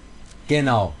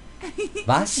 Genau.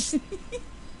 Was?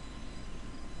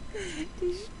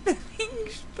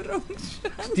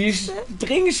 Springsprungschanze. Die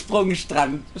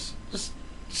Springsprungstrand.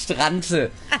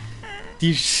 Stranze.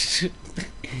 Die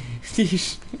die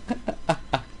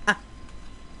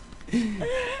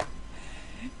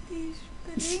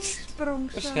Die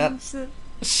Springsprungschanze.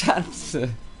 Schanze.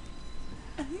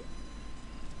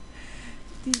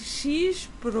 Die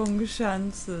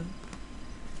Skisprungschanze.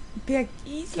 Per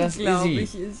Giesel, Das glaube easy.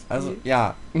 ich, ist die. Also,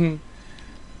 ja.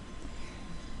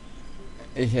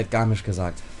 Ich hätte gar nicht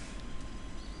gesagt.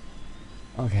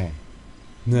 Okay.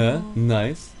 Ne? Oh.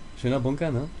 Nice. Schöner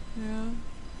Bunker, ne? Ja.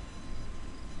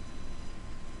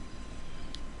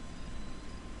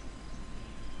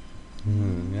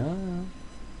 Ja, ja.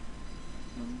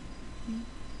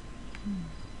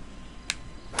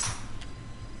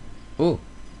 Oh.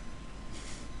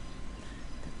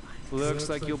 Looks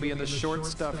like you'll be in the short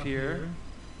stuff here.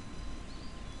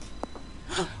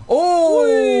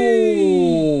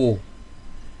 Oh!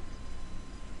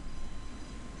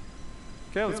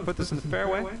 Okay, let's put this in the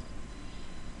fairway.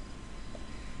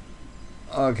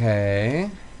 Okay.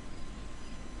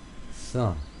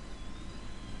 So.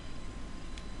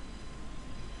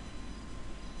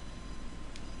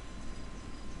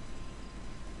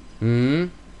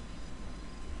 Hm.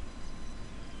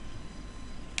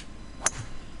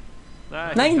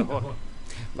 Ah, Nein. hit the hook.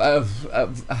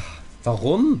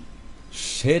 Warum?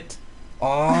 Shit.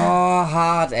 Oh,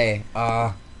 hart, ey.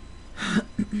 Ah.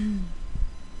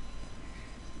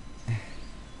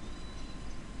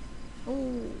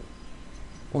 Oh.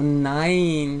 Oh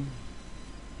nein.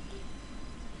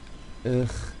 Ugh.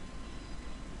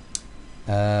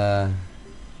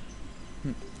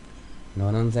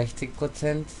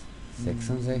 69%?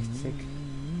 66?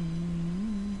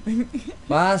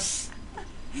 Was?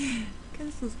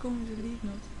 Kennst du das komische Lied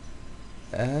noch?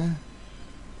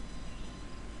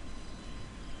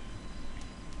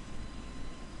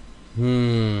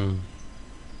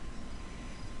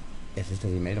 Jetzt ist da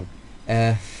die Meldung.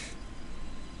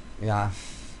 Ja.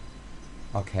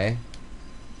 Okay.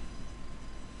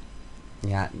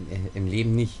 Ja, im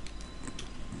Leben nicht.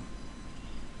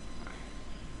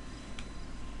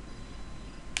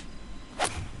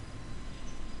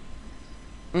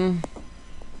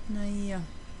 Na hier.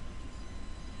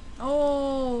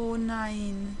 Oh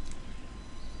nein.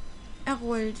 Er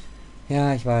rollt.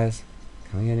 Ja, ich weiß.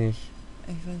 Kann man hier nicht.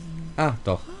 Ich weiß nicht. Ah,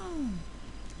 doch.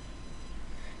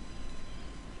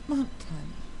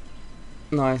 Mountain.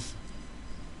 Nice.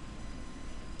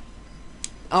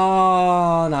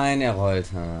 Oh, nein, er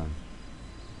rollte.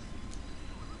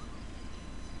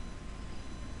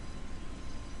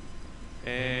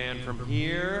 And from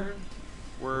here,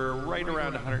 we're right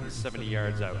around 170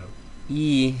 yards out.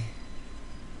 I.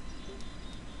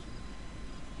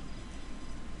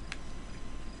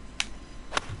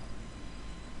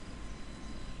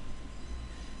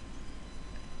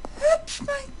 Hüpf,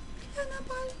 mein kleiner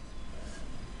Ball.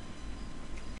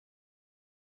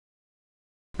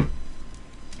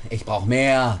 Ich brauche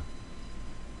mehr.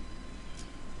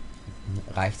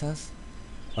 Reicht das?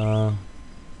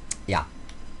 Ja.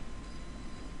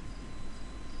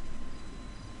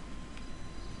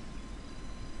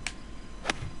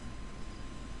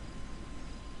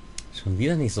 Schon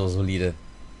wieder nicht so solide.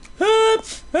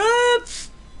 Hüpf, hüpf.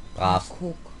 Brav. Ach,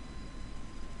 guck.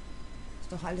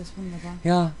 Ist doch alles wunderbar.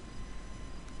 Ja.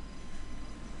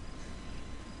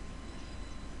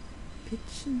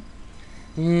 Pitchen.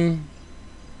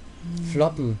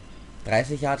 Floppen.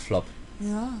 30 Yard Flop.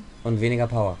 Ja, Und weniger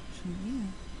Power. schon eher.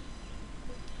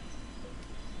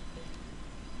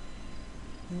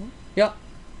 So. Ja.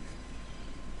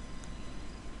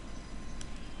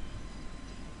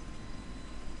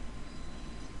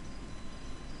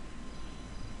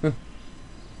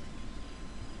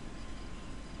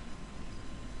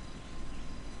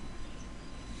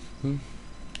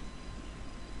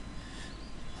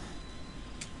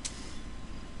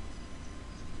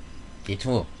 Geht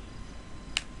wo?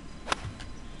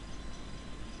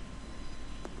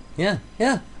 Ja,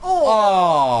 ja.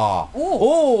 Oh.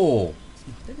 Oh. Was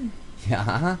macht er denn?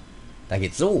 Ja, da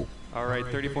geht's so. All right,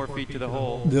 34 feet to the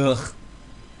hole. Doch.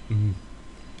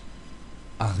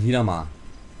 Ach, wieder mal.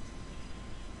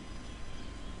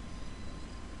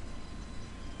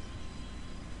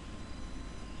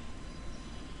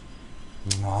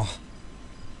 Oh.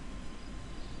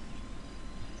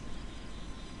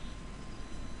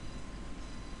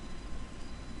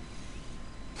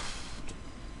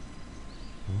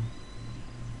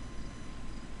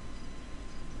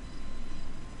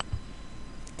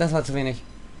 Das war zu wenig.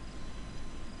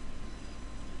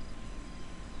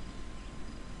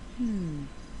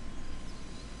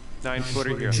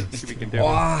 9-footer here. See what we can do.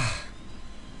 Oh.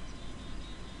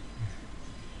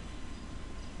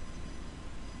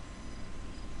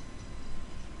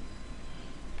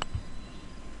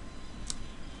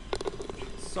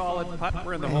 Solid putt.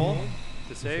 We're in the hole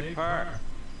to save par.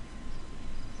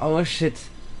 Oh shit.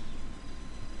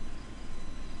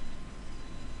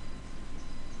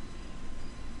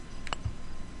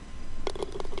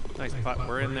 Nice putt.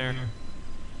 We're in there.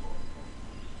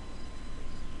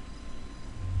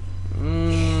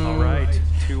 All right,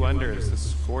 2 unders. The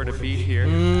score to beat here.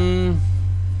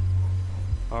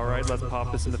 All right, let's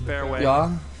pop this in the fairway.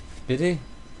 Ja, bitte.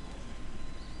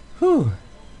 Huh.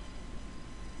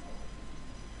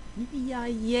 Ja,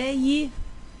 yeah.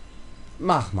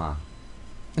 Mach mal.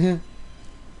 Aha.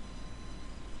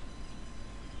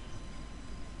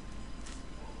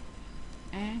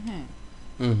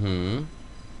 Mhm.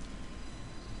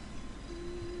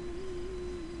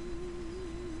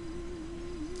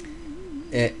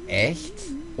 Echt?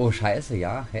 Oh, scheiße,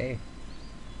 ja, hey.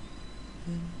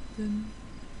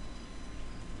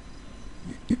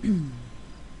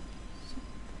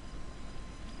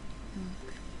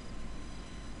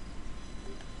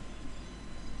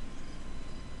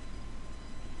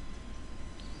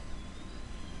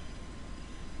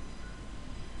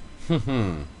 Das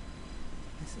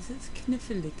ist jetzt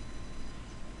knifflig.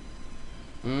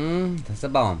 Das ist der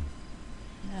Baum.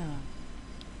 Ja.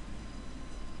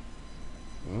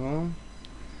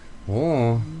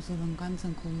 Oh. Man muss aber einen ganz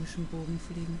komischen Bogen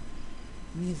fliegen.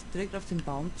 Wenn ich jetzt direkt auf den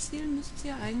Baum zielen, müsste es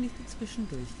ja eigentlich dazwischen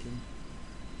durchgehen.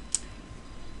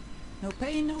 No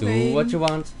pain, no Do gain. what you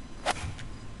want.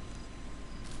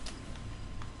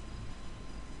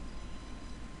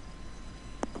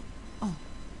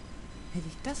 Hätte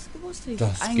ich das gewusst, hätte ich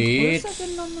Das einen geht. größer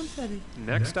genommen und fertig.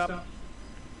 Next up,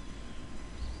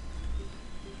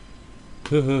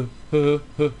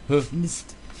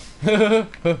 Mist.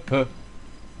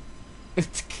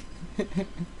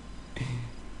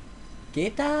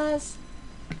 Geht das?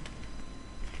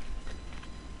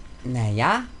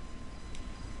 Naja.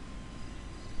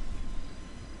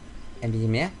 Ein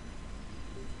bisschen mehr?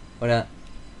 Oder?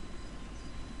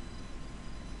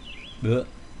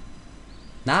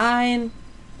 Nein!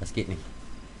 Das geht nicht.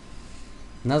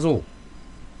 Na so.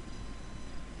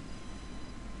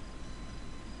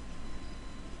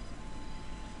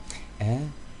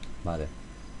 Warte.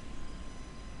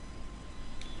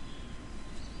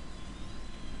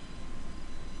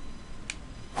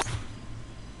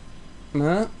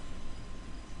 Ne?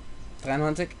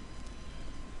 93.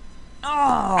 Oh.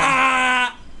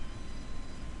 Ah.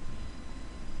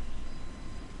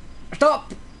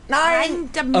 Stopp! Nein!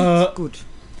 Damit gut.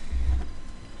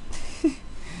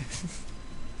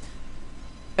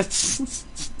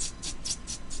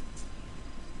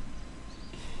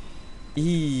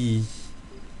 Ih.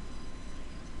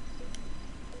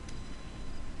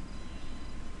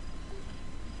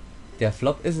 Der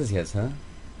Flop ist es jetzt, hä?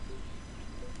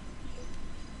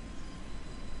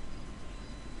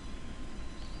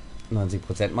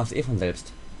 %90 macht's eh von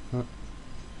selbst. Hm.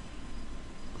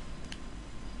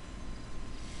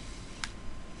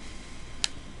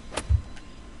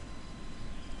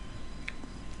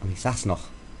 Und ich sag's noch.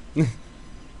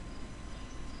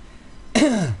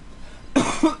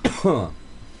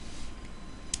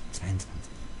 22.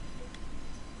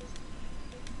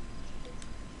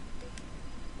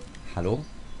 Hallo?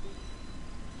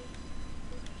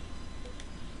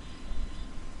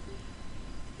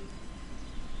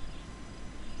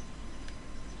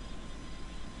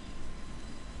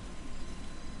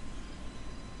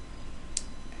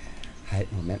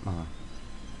 Halt, Moment mal.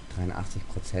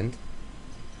 83%.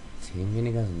 10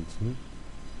 weniger sind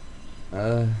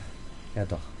ja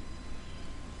doch.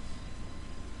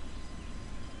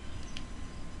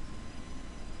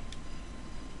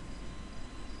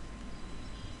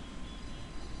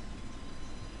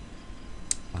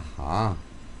 Aha.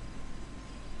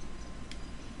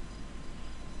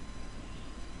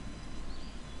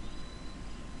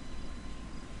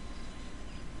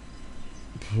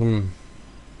 Hm.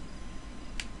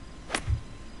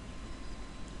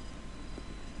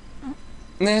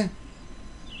 Ne.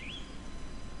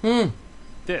 Hm.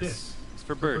 This is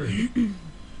for birdie.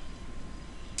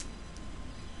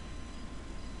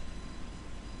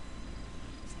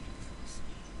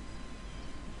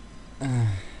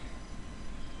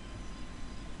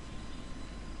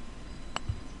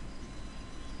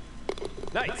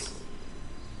 Nice.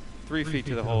 3 feet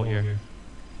to the hole here.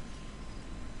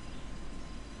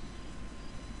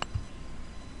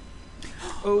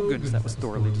 Oh goodness, that was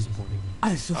thoroughly disappointing.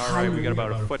 Also, All right, we got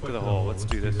about a foot to the hole. Let's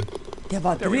do this. Der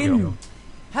war There we drin. go.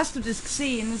 Hast du das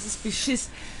gesehen? Das ist beschiss.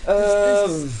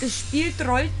 Das Spiel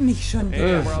trollt mich schon.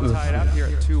 And we're all tied up here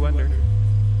at 2 under.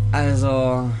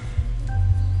 Also,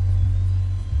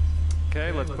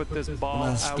 Okay, let's put this ball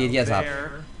was out geht jetzt ab?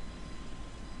 there.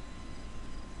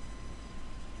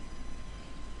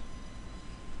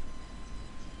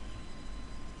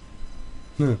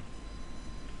 Hm.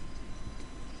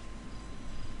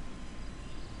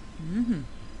 Mhm.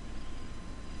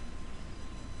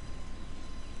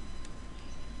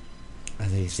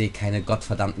 Also ich sehe keine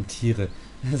gottverdammten Tiere.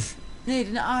 Nee,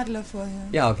 den Adler vorher.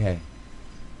 Ja, okay.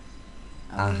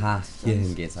 Aber Aha, sonst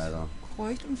hierhin geht's also.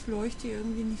 Kreucht und fleucht hier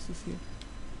irgendwie nicht so viel.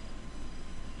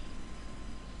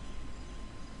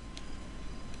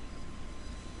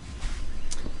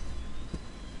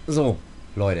 So,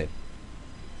 Leute.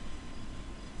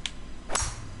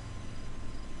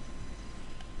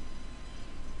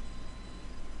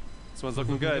 This one's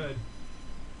looking good.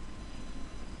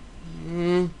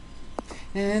 Hm.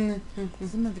 Da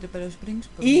sind wir wieder bei der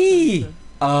Springsprung. Ih!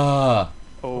 Ah.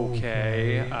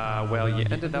 Okay, well, you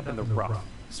ended up in the rough.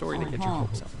 Sorry to get your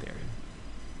hopes up there.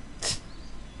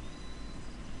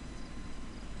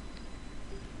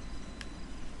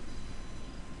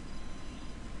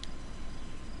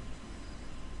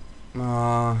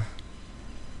 Ah.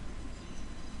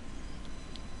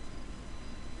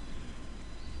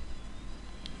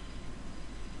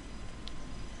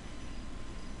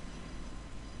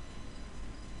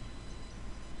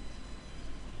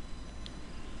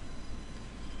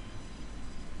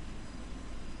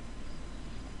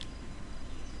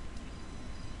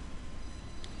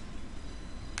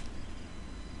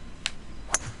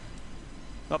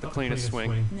 Not the cleanest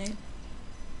swing. Nee.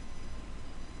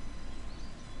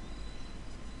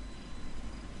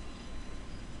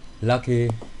 Lucky.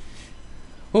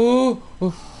 Oh.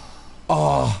 Oh.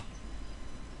 Oh.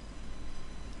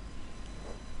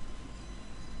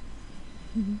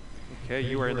 Okay,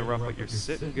 you are in the rough, but you're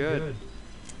sitting good.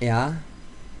 Ja.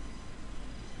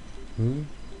 Hm.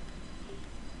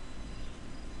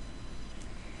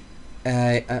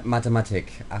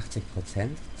 Mathematik.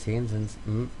 80%. 10 sind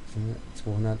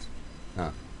 200.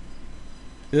 Ah.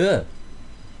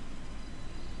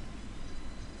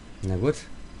 Na gut.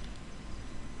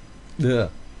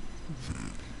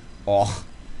 Och.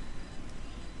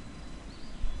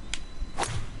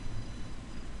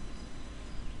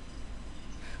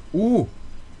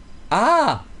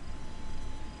 Ah.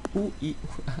 I.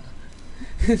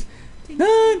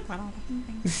 Nein.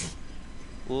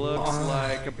 Looks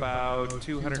like about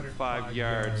 205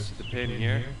 yards to the pin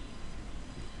here.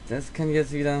 Das kann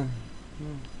jetzt wieder...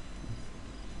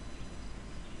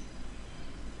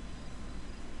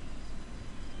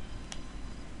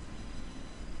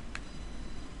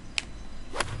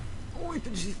 Oh, ich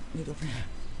bin schief. Nee, doch nicht.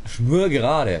 Schwör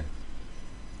gerade.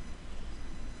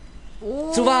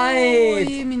 Oh, Zu weit!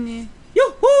 Jemine.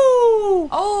 Juhu!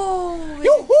 Oh,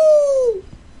 Juhu!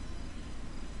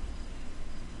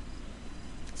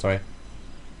 Sorry.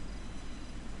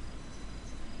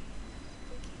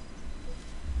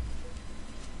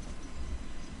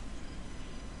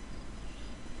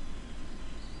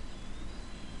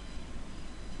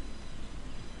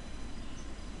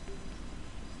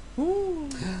 Das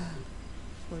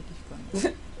wollte ich gar nicht.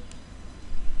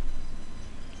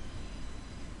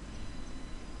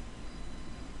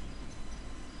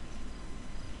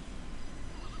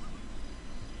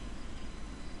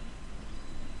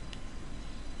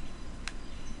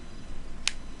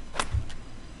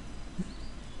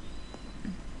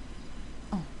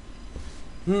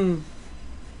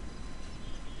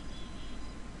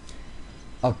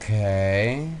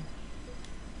 Okay.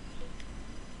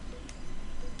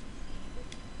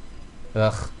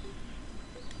 Ach.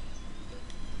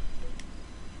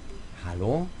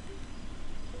 Hallo?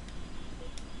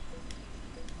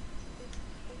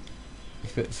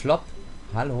 Ich will Flop.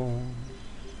 Hallo.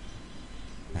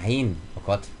 Nein. Oh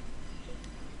Gott.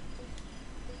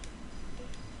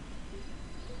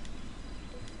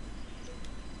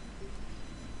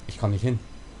 Ich komme nicht hin.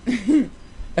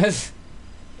 Es.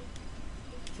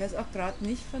 Ich weiß auch gerade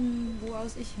nicht, von wo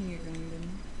aus ich hingegangen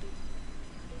bin.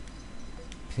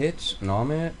 Pitch,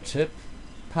 Normal, Chip,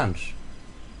 Punch.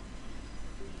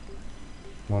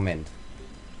 Moment.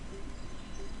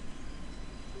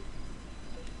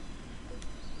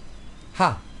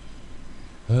 Ha!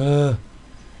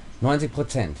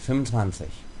 90%, 25.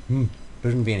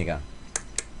 Bisschen weniger.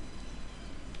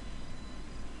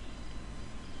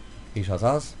 Wie schaut's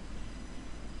aus?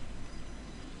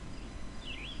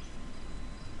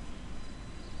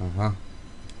 Aha.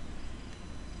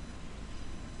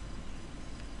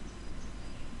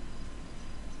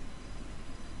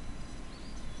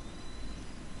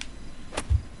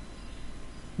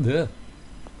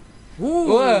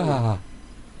 Uah.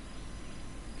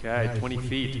 Okay, 20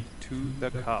 feet to the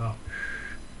cup.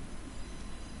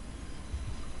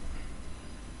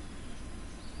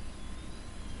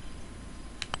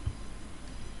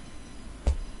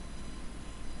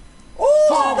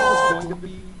 Oh, that was going to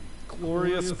be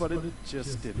glorious, but it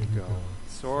just didn't go.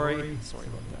 Sorry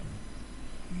about that.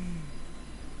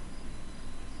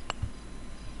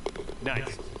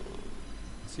 Nice.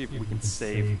 See if we can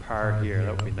save par here.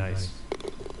 That would be nice.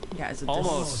 Ja, also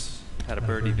Almost had a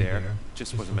birdie there.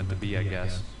 Just wasn't meant to be, I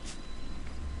guess.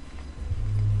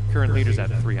 Current leader's at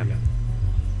 300.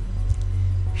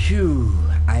 Phew,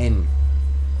 ein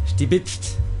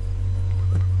Stibitzt.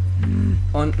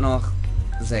 Und noch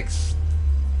 6.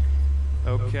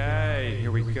 Okay,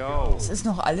 here we go. Es ist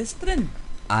noch alles drin.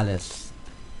 Alles.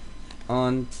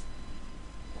 Und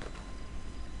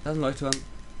da ist ein Leuchtturm.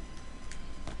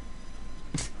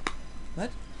 Was?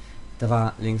 Da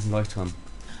war links ein Leuchtturm.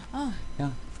 Ah,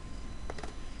 Ja.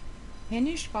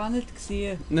 Henny spannend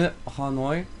gesehen. Ne,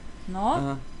 Hanoi.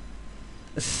 Na?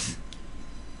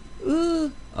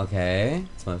 Okay,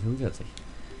 245.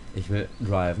 Ich will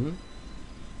driven.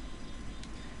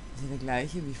 Das ist ja der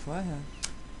gleiche wie vorher.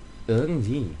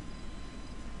 Irgendwie.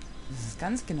 Das ist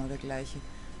ganz genau der gleiche.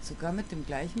 Sogar mit dem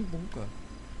gleichen Bunker.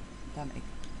 Da am Eck.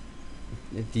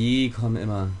 Die kommen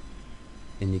immer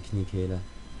in die Kniekehle.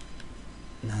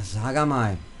 Na, sag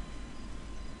mal.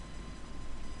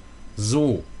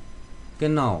 So.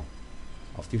 Genau.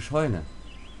 Auf die Scheune.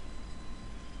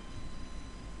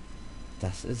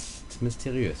 Das ist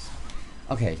mysteriös.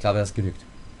 Okay, ich glaube, das genügt.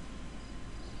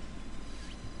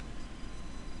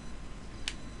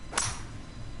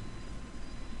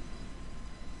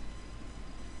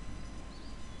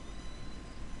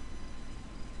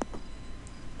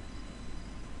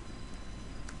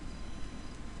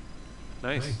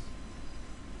 Nice.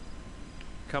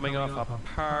 Coming off a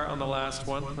par on the last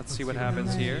one. Let's see what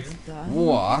happens here.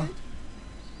 Boah.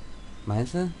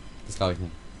 Meinst du? Das glaube ich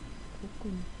nicht.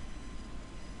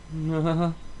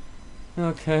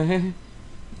 Okay.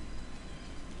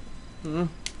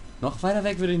 Noch weiter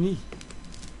weg würde ich nicht.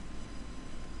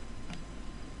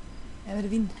 Ja, aber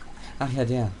der Wind. Ach ja,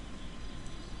 der.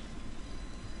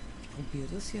 Ich probiere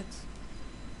das jetzt.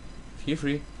 Feel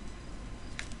free.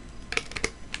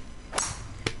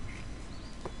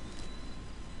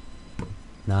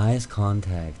 Nice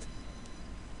contact.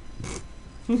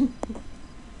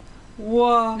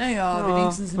 Wow. Naja,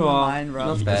 wenigstens im normalen Rough.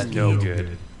 Not That's bad. no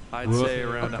good. I'd say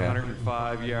around Okay.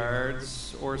 105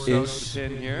 yards or so to Ish. the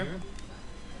pin here.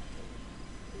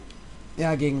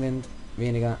 Ja, Gegenwind.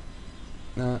 Weniger.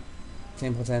 Na,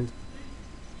 10%.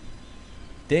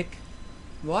 Dick.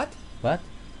 What? Was?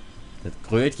 Das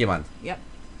grölt jemand. Ja.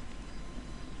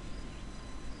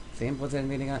 10%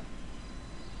 weniger.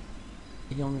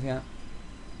 Hier ungefähr.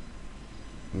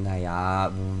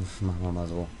 Naja, machen wir mal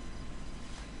so.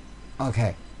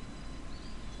 Okay.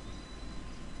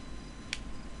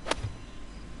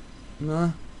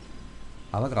 Na,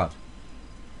 aber grad.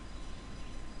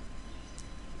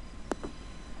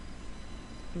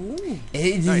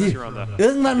 Nice, you're on the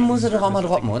Irgendwann muss er doch auch mal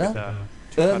droppen, oder?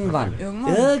 uh, Irgendwann.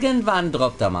 Irgendwann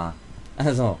droppt er mal.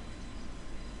 Also.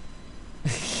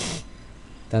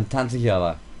 Dann tanze ich hier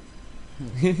aber.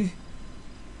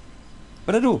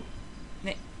 Oder du?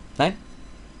 Nee. Nein?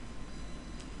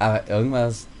 Aber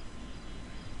irgendwas.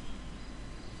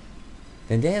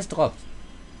 Wenn der jetzt droppt.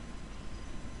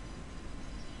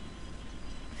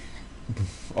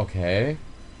 Okay.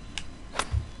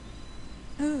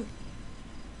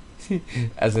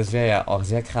 Also es wäre ja auch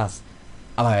sehr krass.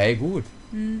 Aber hey, gut.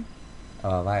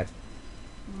 Aber weit.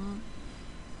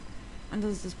 Und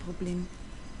das ist das Problem.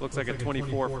 Looks like a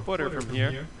 24-footer from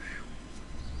here.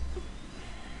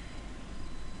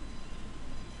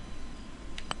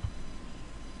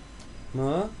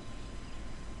 Na?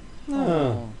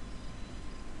 Oh.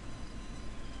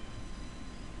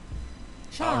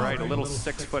 All right, Schade. a little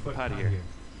 6-foot putt here.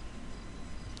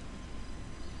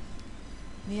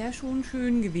 Wäre schon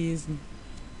schön gewesen.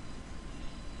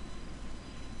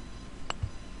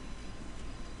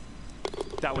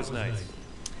 That was nice.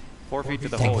 4 feet to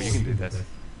the hole, you can do this.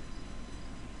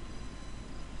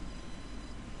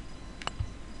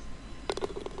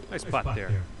 Nice putt there.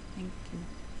 Thank you.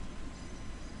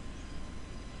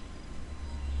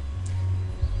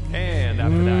 And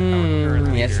after that, our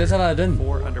current Jetzt ist leader, aber drin.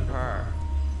 4 under par.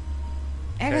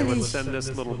 Okay, let's Ärgerlich. send this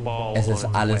little ball Es ist on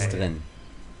its alles way. drin.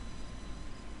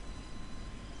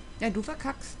 Ja, du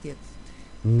verkackst jetzt.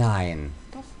 Nein.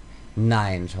 Doch.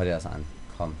 Nein, schau dir das an.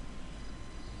 Komm.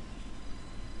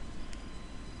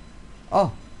 Oh.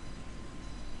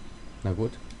 Na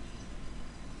gut.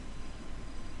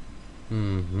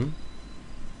 Mhm.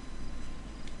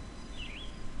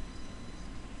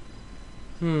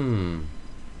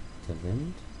 Der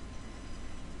Wind.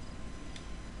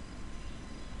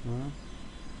 Ja.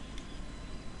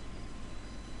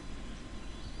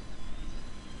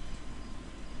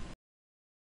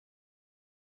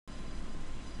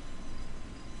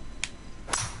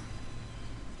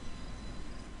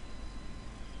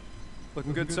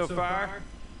 Looking good so far?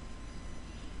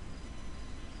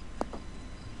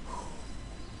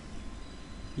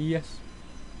 Yes.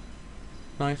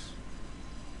 Nice.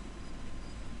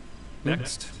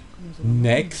 Next.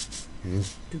 Next.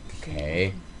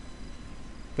 Okay.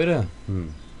 Bitte.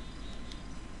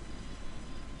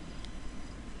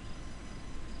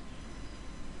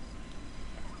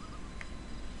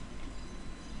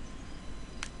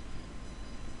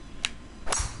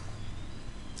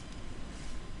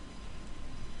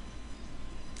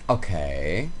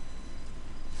 Okay.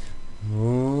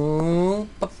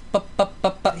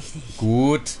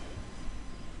 Gut.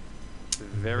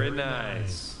 Very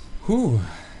nice.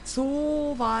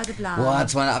 So war der Plan. Boah,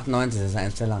 298, das ist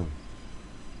eins der lang.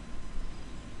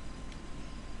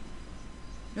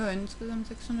 Ja, insgesamt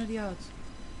 600 Yards.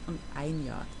 Und 1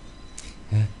 Yard.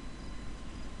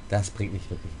 Das bringt nicht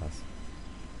wirklich was.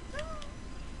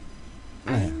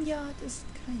 Ein Yard ist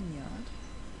kein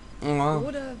Yard. Ja.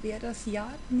 Oder wer das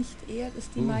Yard nicht ehrt,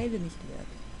 ist die Meile nicht wert.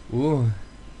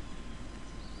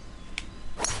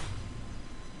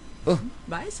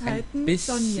 Weisheiten,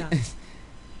 Sonja.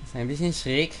 Ist ein bisschen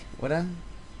schräg, oder?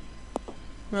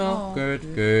 Ja, Oh, gut,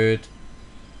 blöd. gut.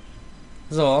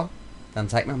 So, dann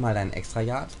zeig mir mal deinen extra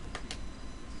Yard.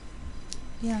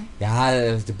 Ja.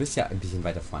 Ja, du bist ja ein bisschen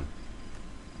weiter vorn.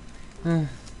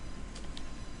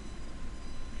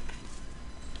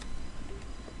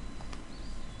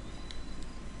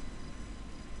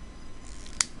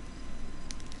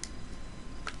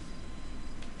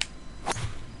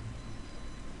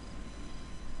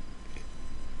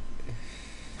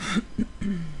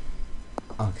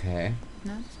 Okay.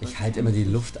 Na, das Ich wollte halte immer die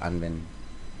eigentlich Luft an, wenn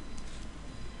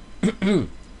nicht.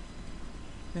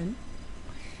 Wenn?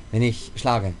 wenn ich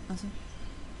schlage. Achso.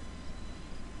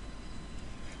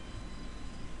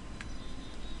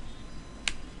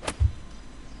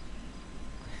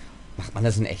 Macht man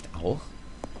das in echt auch?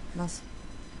 Was?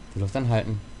 Die Luft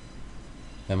anhalten,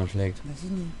 wenn man schlägt. Weiß ich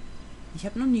nie. Ich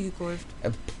habe noch nie gegolft.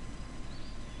 Äh,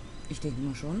 Ich denke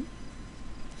mal schon.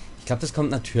 Ich glaube, das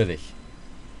kommt natürlich.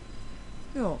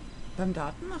 Ja, beim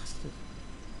Daten machst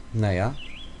du. Naja.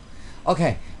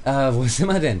 Okay, wo sind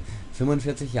wir denn?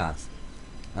 45 Yards.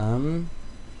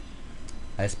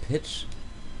 Als Pitch.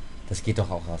 Das geht doch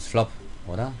auch als Flop,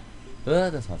 oder?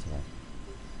 Das war zu weit.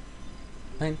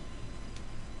 Nein.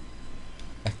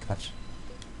 Ach, Quatsch.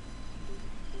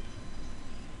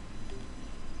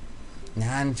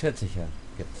 Na, ein 40er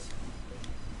gibt's.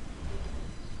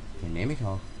 Den nehme ich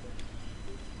auch.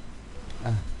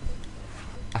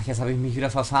 Ach, jetzt habe ich mich wieder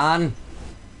verfahren.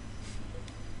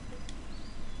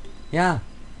 Ja.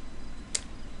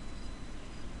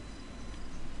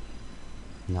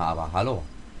 Na, aber hallo.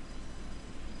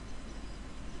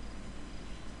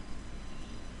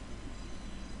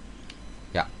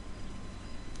 Ja.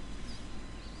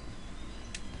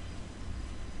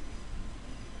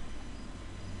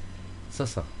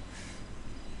 So.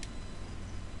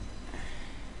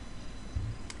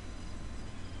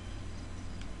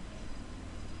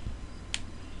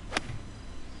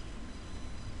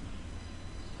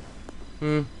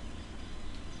 Hm.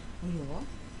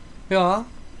 Ja.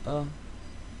 Ja.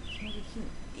 Ich habe jetzt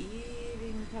einen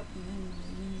ewigen Platten.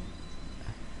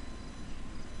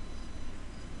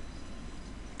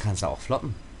 Kannst du auch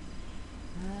floppen.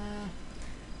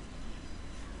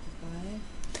 Vorbei.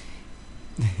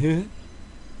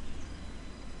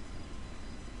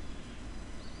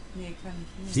 Nee, kann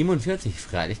ich nicht. 47,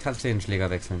 freilich kannst du den Schläger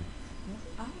wechseln.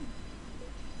 Ja.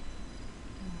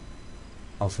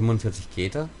 Auf 45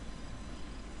 geht er.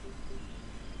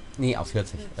 Nee, auf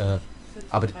 40. 40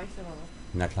 aber reicht aber auch.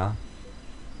 na klar.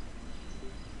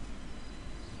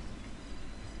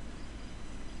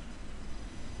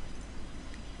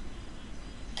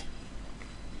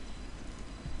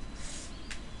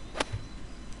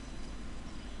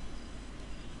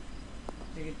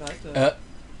 Der geht weiter. Äh,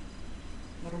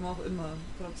 Warum auch immer,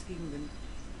 trotz Gegenwind.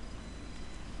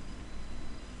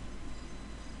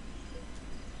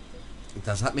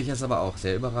 das hat mich jetzt aber auch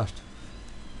sehr überrascht.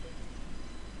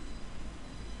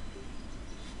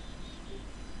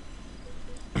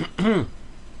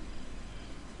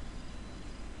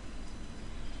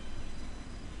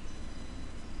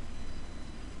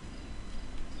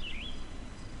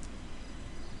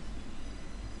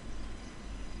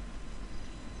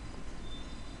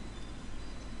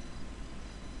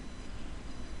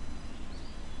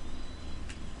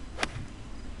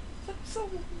 So.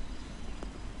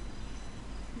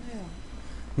 Naja.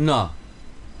 Na,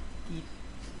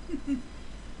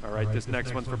 All right, this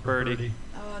next one's for birdie.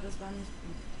 Aber das war nicht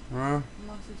gut. hm, Du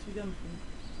machst jetzt wieder einen Punkt.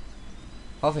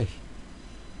 hoffe ich.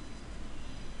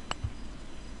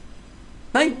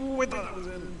 Nein! Ooh, I thought that was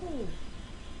in. Oh.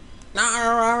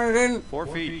 Nein! 4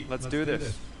 feet. Let's do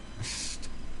this.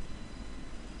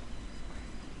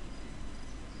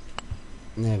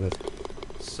 Na gut.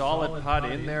 Solid putt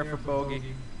in there for bogey.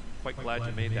 Quite glad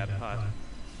you made that putt.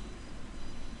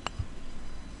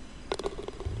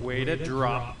 Way to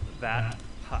drop that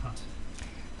putt.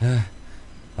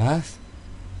 Was?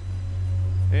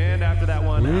 And after that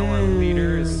one, our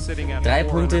leader is sitting at 3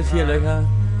 4 Punkte, under 4 par. Löcher.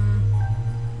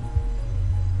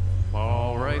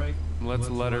 All right, let's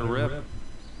let her rip.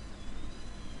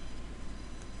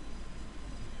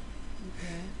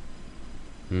 Okay.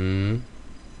 Hm.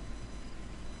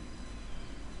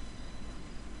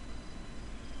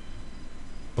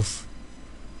 Uff.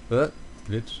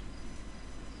 Glitch.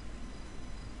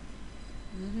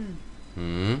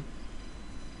 Hm.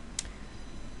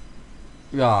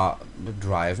 Ja,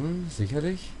 driven,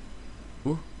 sicherlich.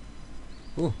 Uh.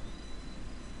 Ja.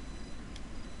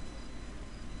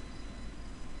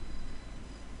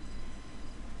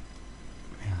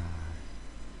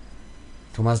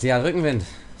 Thomas, der hat Rückenwind.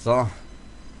 So.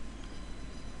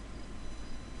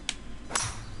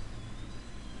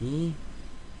 Hm.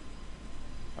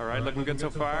 All right, looking good so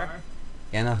far.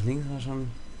 Ja, nach links war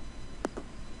schon.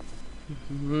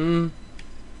 Hm.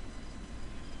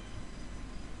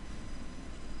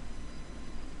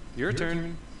 Your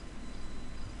turn.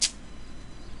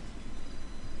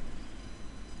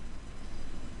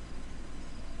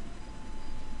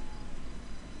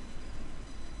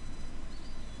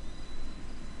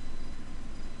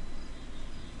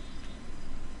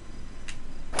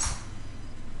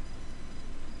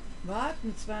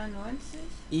 Warten, 92?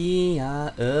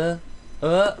 Ja,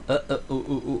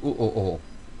 oh.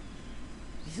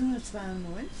 Wieso nur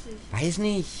 92? Weiß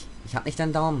nicht. Ich hab nicht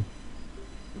deinen Daumen.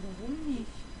 Warum nicht?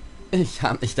 Ich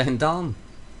hab nicht deinen Daumen.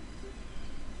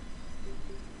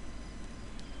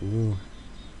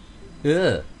 Ja,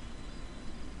 ne?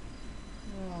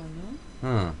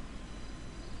 Hm.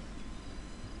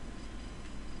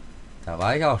 Da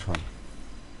war ich auch schon.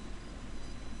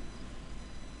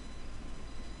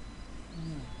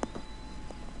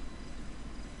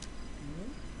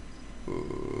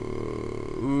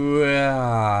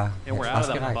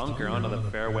 the bunker onto the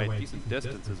fairway. Decent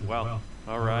distance as well.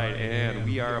 All right, and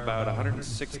we are about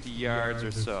 160 yards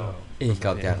or so. Ich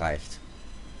glaube, der reicht.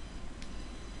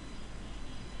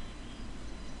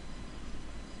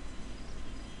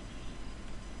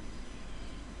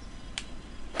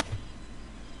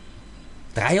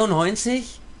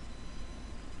 »93?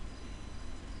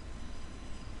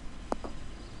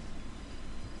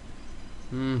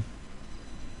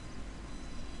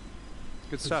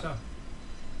 Good stuff.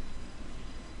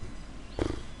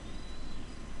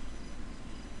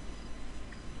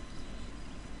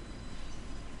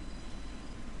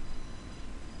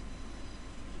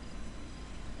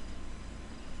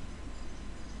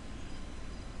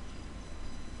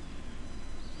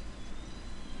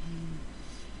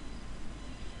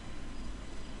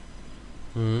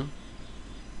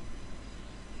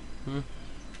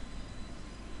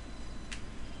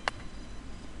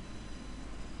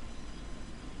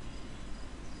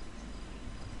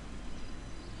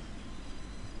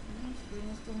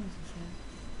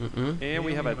 And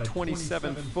we have a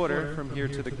 27-footer from here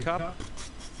to the cup.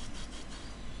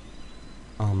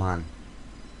 Oh Mann.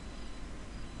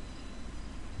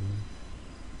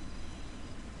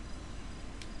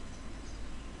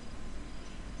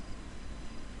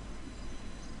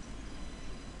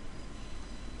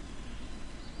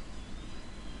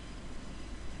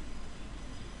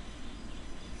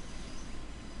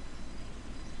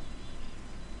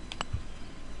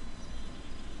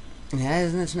 Ja, die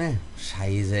sind nicht schnell.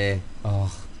 Scheiße.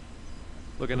 Och.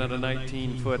 Looking at a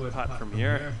 19-foot putt from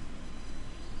here.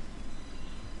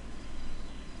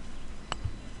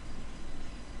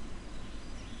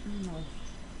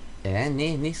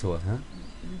 Nee, nicht so. Hä?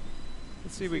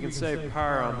 Let's see if we can save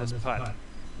par on this putt.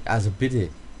 Also bitte.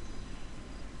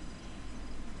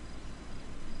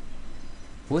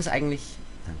 Wo ist eigentlich...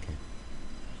 Danke.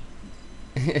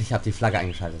 Ich habe die Flagge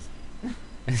eingeschaltet.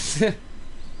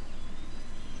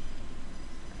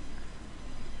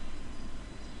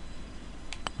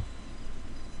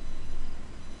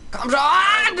 Komm schon!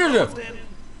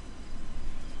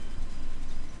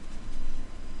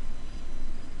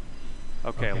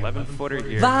 Okay, 11-footer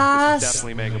here. Was? This is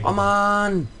definitely makeable. Oh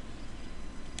Mann!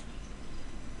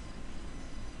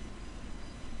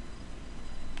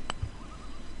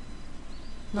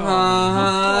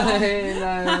 Nein,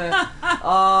 nein.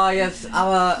 Oh, jetzt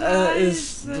aber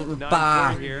ist...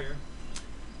 Bah.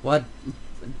 What?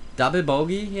 Double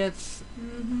Bogey jetzt?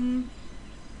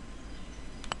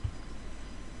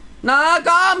 Na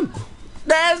komm!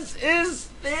 Das ist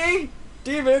nicht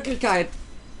die Möglichkeit.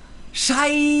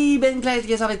 Scheibengleich,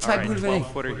 jetzt habe ich 2 Punkte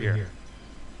für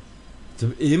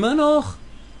dich. Immer noch?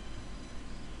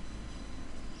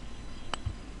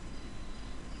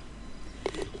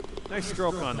 Nice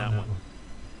stroke on that one.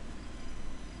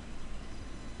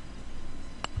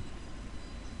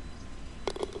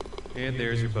 And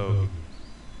there's your bogey.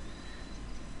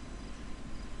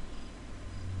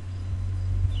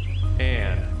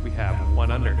 And we have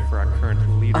 1 under for our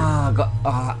current leader. Ah Gott,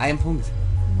 oh, 1 Punkt.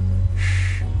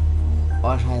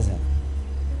 Oh, scheiße.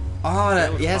 Oh,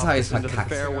 jetzt habe ich es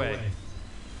verkackt.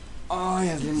 Oh,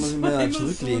 jetzt muss ich mir da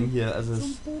zurücklehnen hier. Also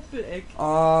zum Popeleck.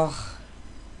 Oh,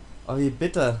 wie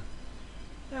bitter.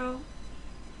 Ja.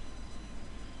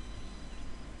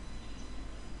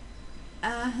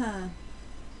 Aha.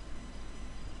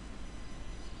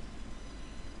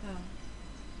 Ja.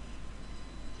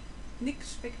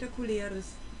 Nix Spektakuläres.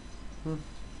 So.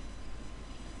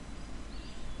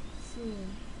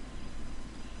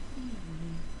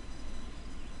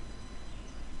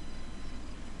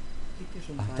 Liegt hier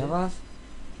schon Ach, Ball? da war's?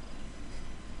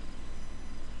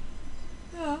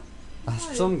 Ja. Was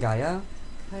Ball. zum Geier?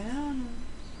 Keine Ahnung.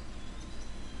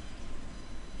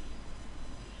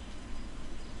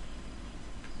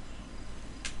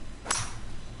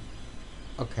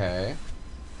 Okay.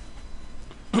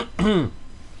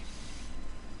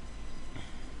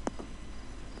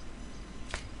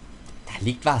 Da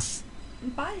liegt was.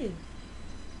 Ein Ball.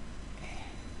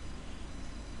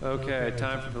 Okay,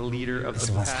 time for the leader of the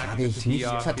So was pack habe ich to tee nicht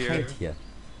off verteilt here. hier.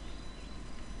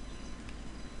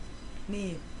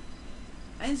 Nee.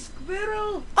 Ein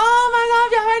Squirrel. Oh mein Gott,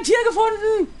 wir haben ein Tier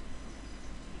gefunden!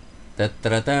 Da,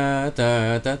 da, da,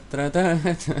 da, da, da, da.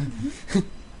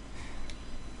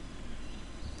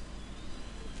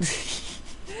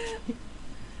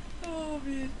 Oh,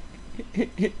 wie.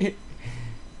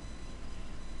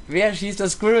 Wer schießt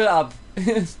das Squirrel ab?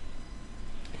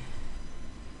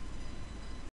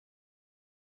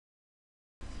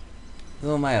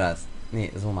 So mach ich das.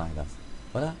 Nee, so mach ich das.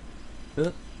 Oder?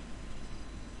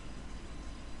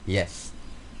 Yes.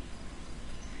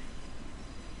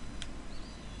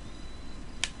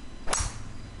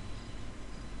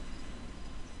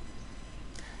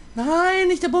 Nein,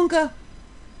 nicht der Bunker.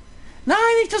 Nein,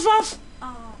 nicht das Schloss.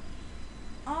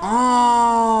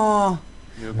 Oh.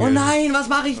 Oh nein, was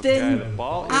mache ich Okay, denn? the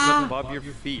ball is above your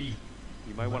feet.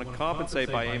 You might want to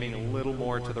compensate by aiming a little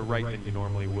more to the right than you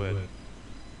normally would.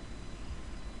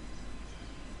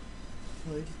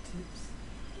 Voll die Tipps.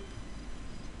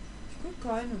 Ich guck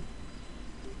keine.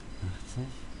 80.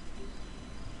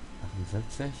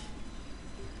 78.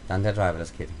 Dann der Driver,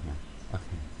 das geht nicht mehr.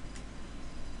 Okay.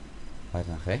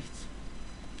 Weiter nach rechts.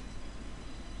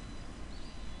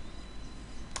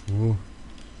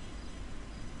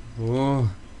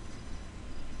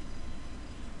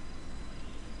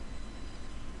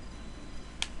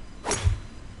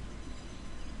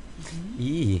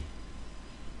 I.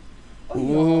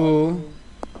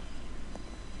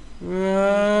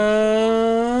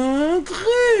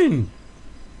 Grün.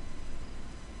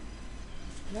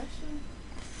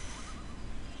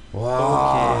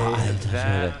 Wow, Okay, Alter Schwede.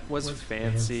 that was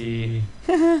fancy.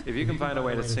 If you can find a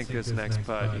way to sink this next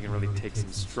putt, you can really take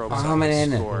some strokes Oh, on meine the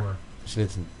Hände. score.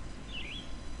 Schwitzen.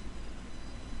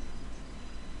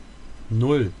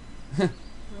 0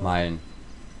 Meilen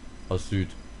aus Süd.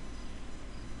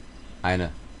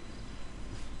 Eine.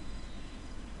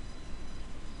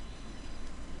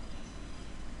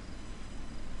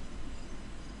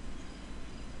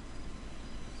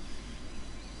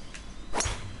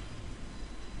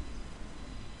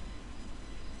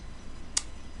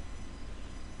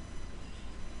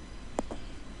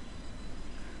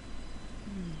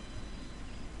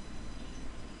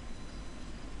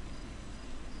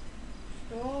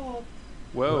 Stop.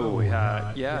 Whoa,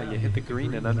 yeah, you hit the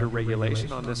green and under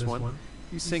regulation on this one.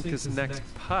 You sink this next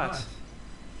putt,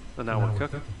 and now we're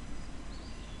cooking.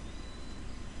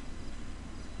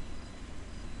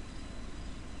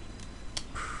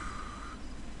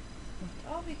 Und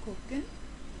auch wir gucken.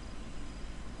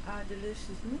 Ah,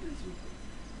 delicious Nudelsuppe.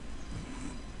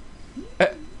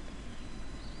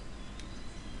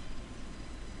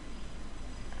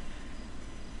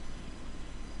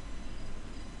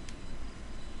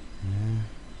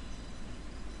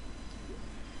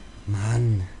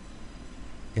 Mann.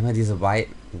 Immer diese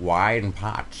widen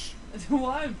Patch.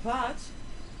 Wild Patch.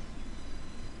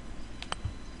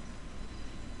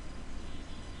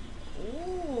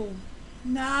 Oh,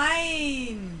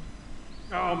 nein.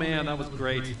 Oh man, that was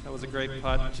great. That was a great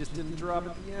putt. Just didn't drop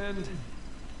at the end.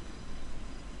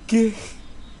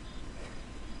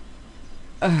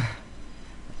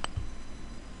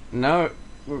 No,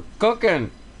 we're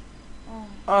cooking.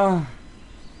 Oh.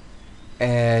 Could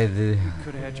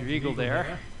have had your eagle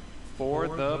there for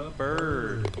the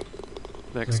bird.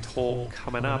 Next hole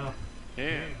coming up.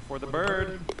 And for the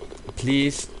bird.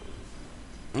 Please.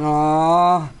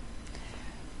 Oh.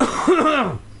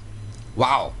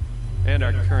 Wow. And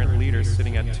our current leader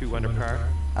sitting at 2 under par.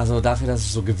 Also dafür, dass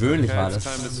es so gewöhnlich Okay, war. it's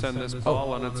time to Das, send this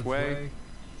ball on its way.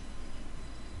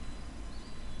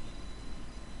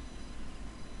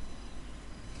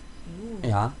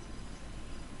 ja.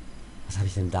 Was habe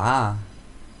ich denn da?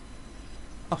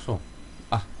 Ach so.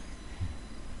 Ach.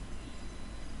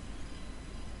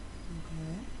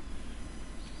 Okay.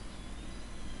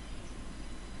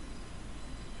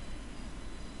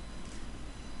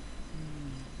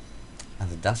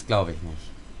 Also das glaube ich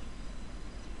nicht.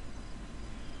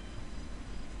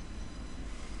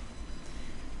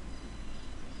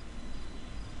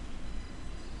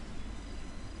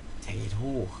 Der geht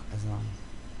hoch. Also.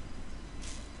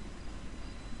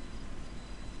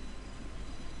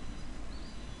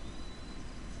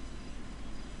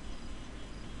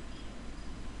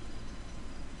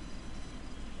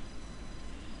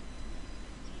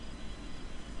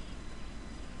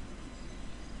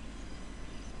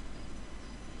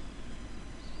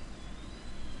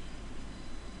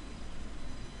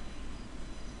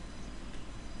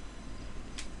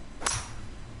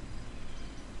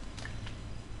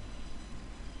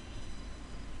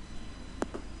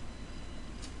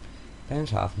 Bei den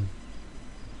Schafen.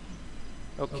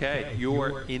 Okay,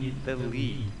 you're in the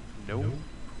lead. No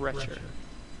pressure.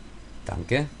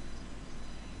 Danke.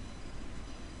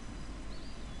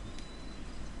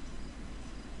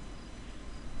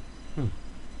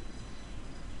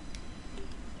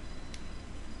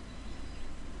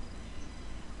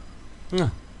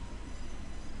 Ja.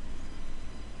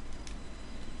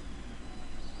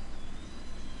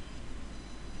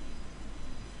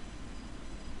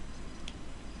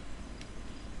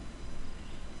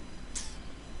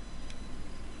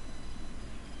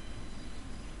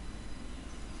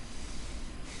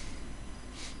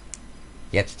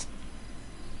 Jetzt.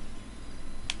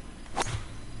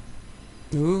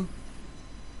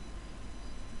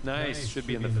 Nice, should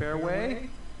be in the fairway.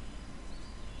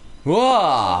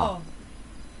 Wow!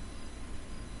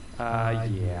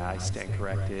 Yeah, I stand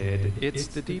corrected. It's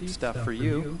the deep stuff for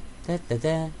you. Da, da,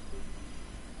 da.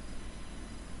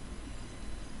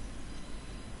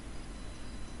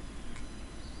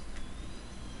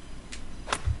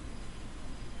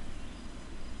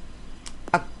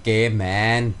 Okay,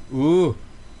 man.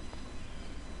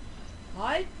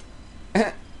 Halt!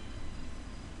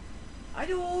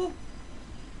 Hallo!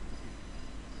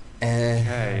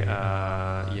 Okay,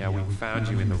 yeah, we found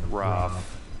you in the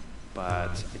rough,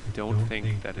 but I don't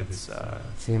think that it's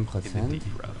in the 10%. deep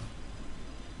rough.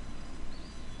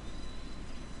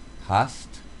 Hast.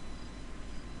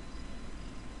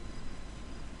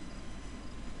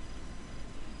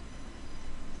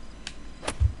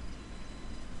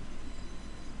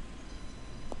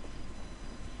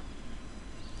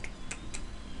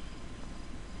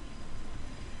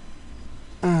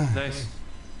 Nice.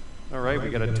 All right, we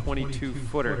got a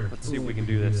 22-footer. Let's see if we can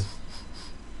do this.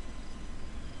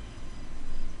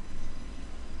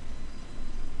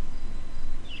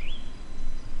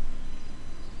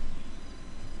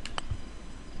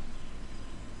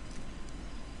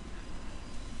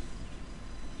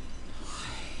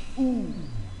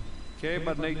 Okay,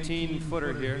 about an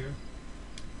 18-footer here.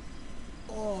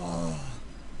 Oh.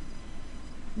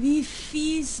 Wie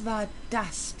fies war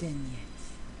das denn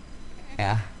jetzt?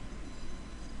 Ja.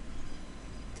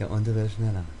 Der untere ist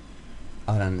schneller.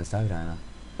 Aber dann ist da wieder einer.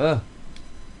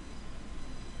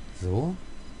 So?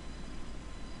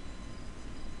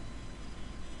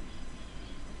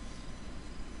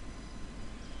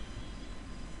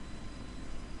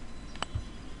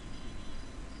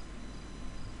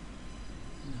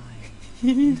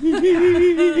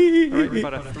 Alright,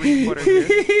 about a 3-footer here.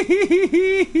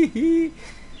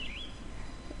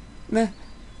 Ne?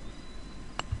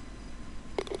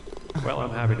 Well,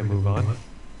 I'm happy to move on.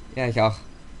 Ja, ich auch.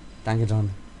 Danke, John.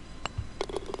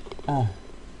 Oh.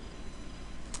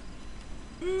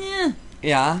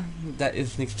 Ja, da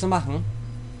ist nichts zu machen.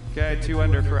 Okay, 2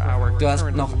 under for our Du hast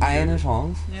current noch leader. eine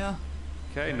Chance. Ja,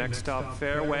 Okay, next stop,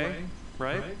 fairway,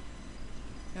 right?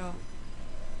 ja.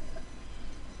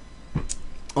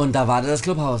 Und da wartet das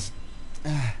Clubhaus.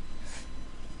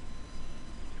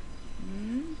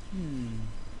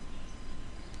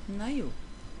 Na jo.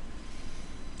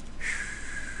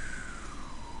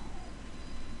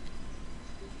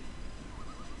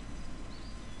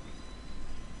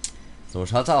 So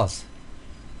schaut's aus.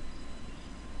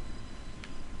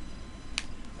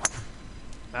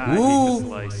 Ah, I hate the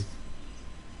slice.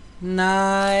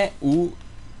 Nein.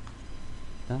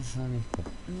 Das war nicht gut.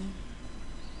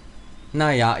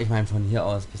 Naja, ich meine von hier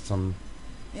aus bis zum...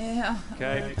 Ja.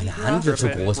 Okay, Meine Hand wird so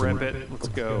rip it, groß. rip it,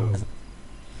 let's go.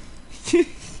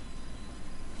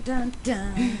 Dun,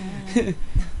 dun.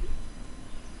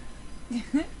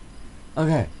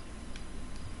 Okay.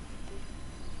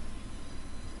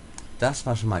 Das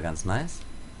war schon mal ganz nice.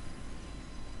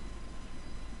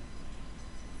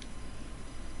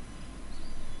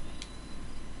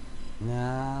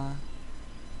 Ja.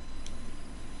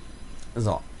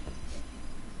 So.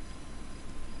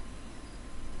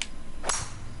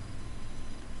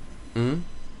 Hm?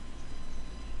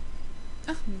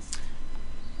 Ach Mist.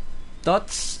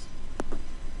 Dots.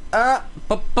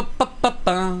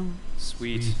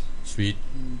 Sweet. Sweet.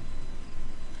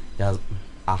 Ja,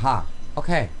 aha.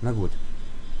 Okay, na gut.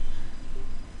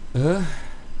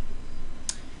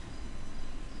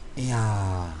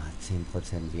 Ja,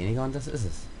 10% weniger und das ist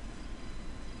es.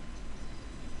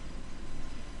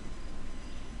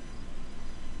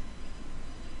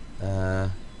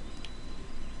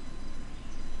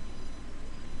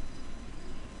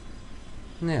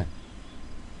 Ne.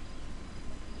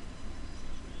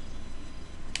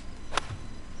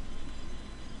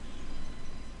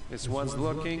 This one's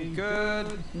looking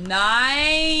good.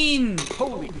 Nein!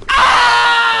 Holy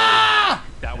crap!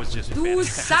 That was just Du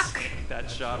fantastic. Sack! That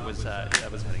shot was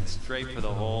that was heading straight for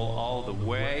the hole all the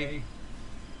way.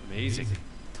 Amazing.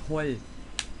 Toll.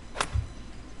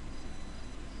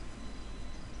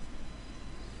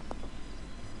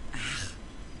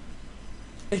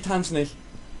 Ich tanz nicht.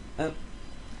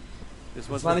 This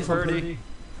one's war for nicht von birdie.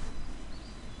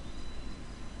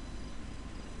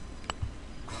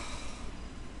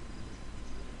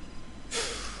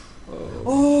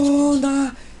 Oh,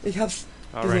 na, ich hab's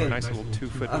All right, gesehen. nice little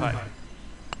 2-foot putt.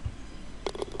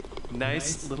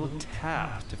 Nice little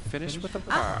tap to finish with a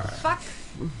par. Fuck.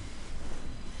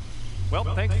 Well,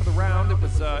 thanks for the round. It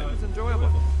was enjoyable.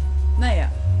 Naja.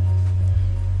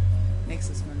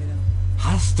 Nächstes Mal wieder.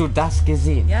 Hast du das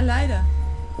gesehen? Ja, leider.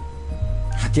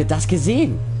 Habt ihr das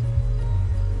gesehen?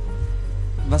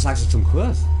 Was sagst du zum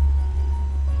Kurs?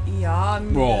 Ja,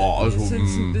 mir Boah, also, ist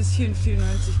jetzt ein bisschen viel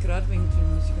 90-Grad-Winkel,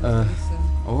 muss ich ganz ehrlich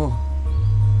sagen. Oh.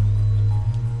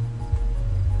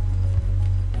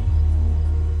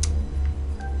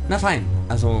 Na fein,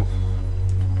 also...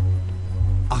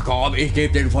 Ach komm, ich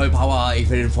gebe den voll Power, ich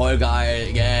will den voll geil,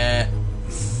 yeah.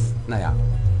 Naja.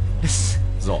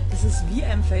 So. Das ist wie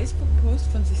einem Facebook-Post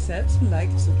von sich selbst ein Like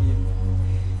zu geben.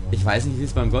 Ich weiß nicht, wie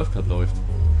es beim Golfclub läuft.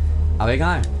 Aber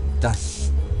egal.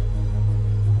 Das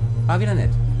war wieder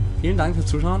nett. Vielen Dank fürs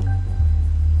Zuschauen.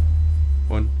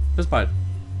 Und bis bald.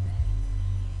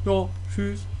 Jo,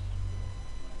 tschüss.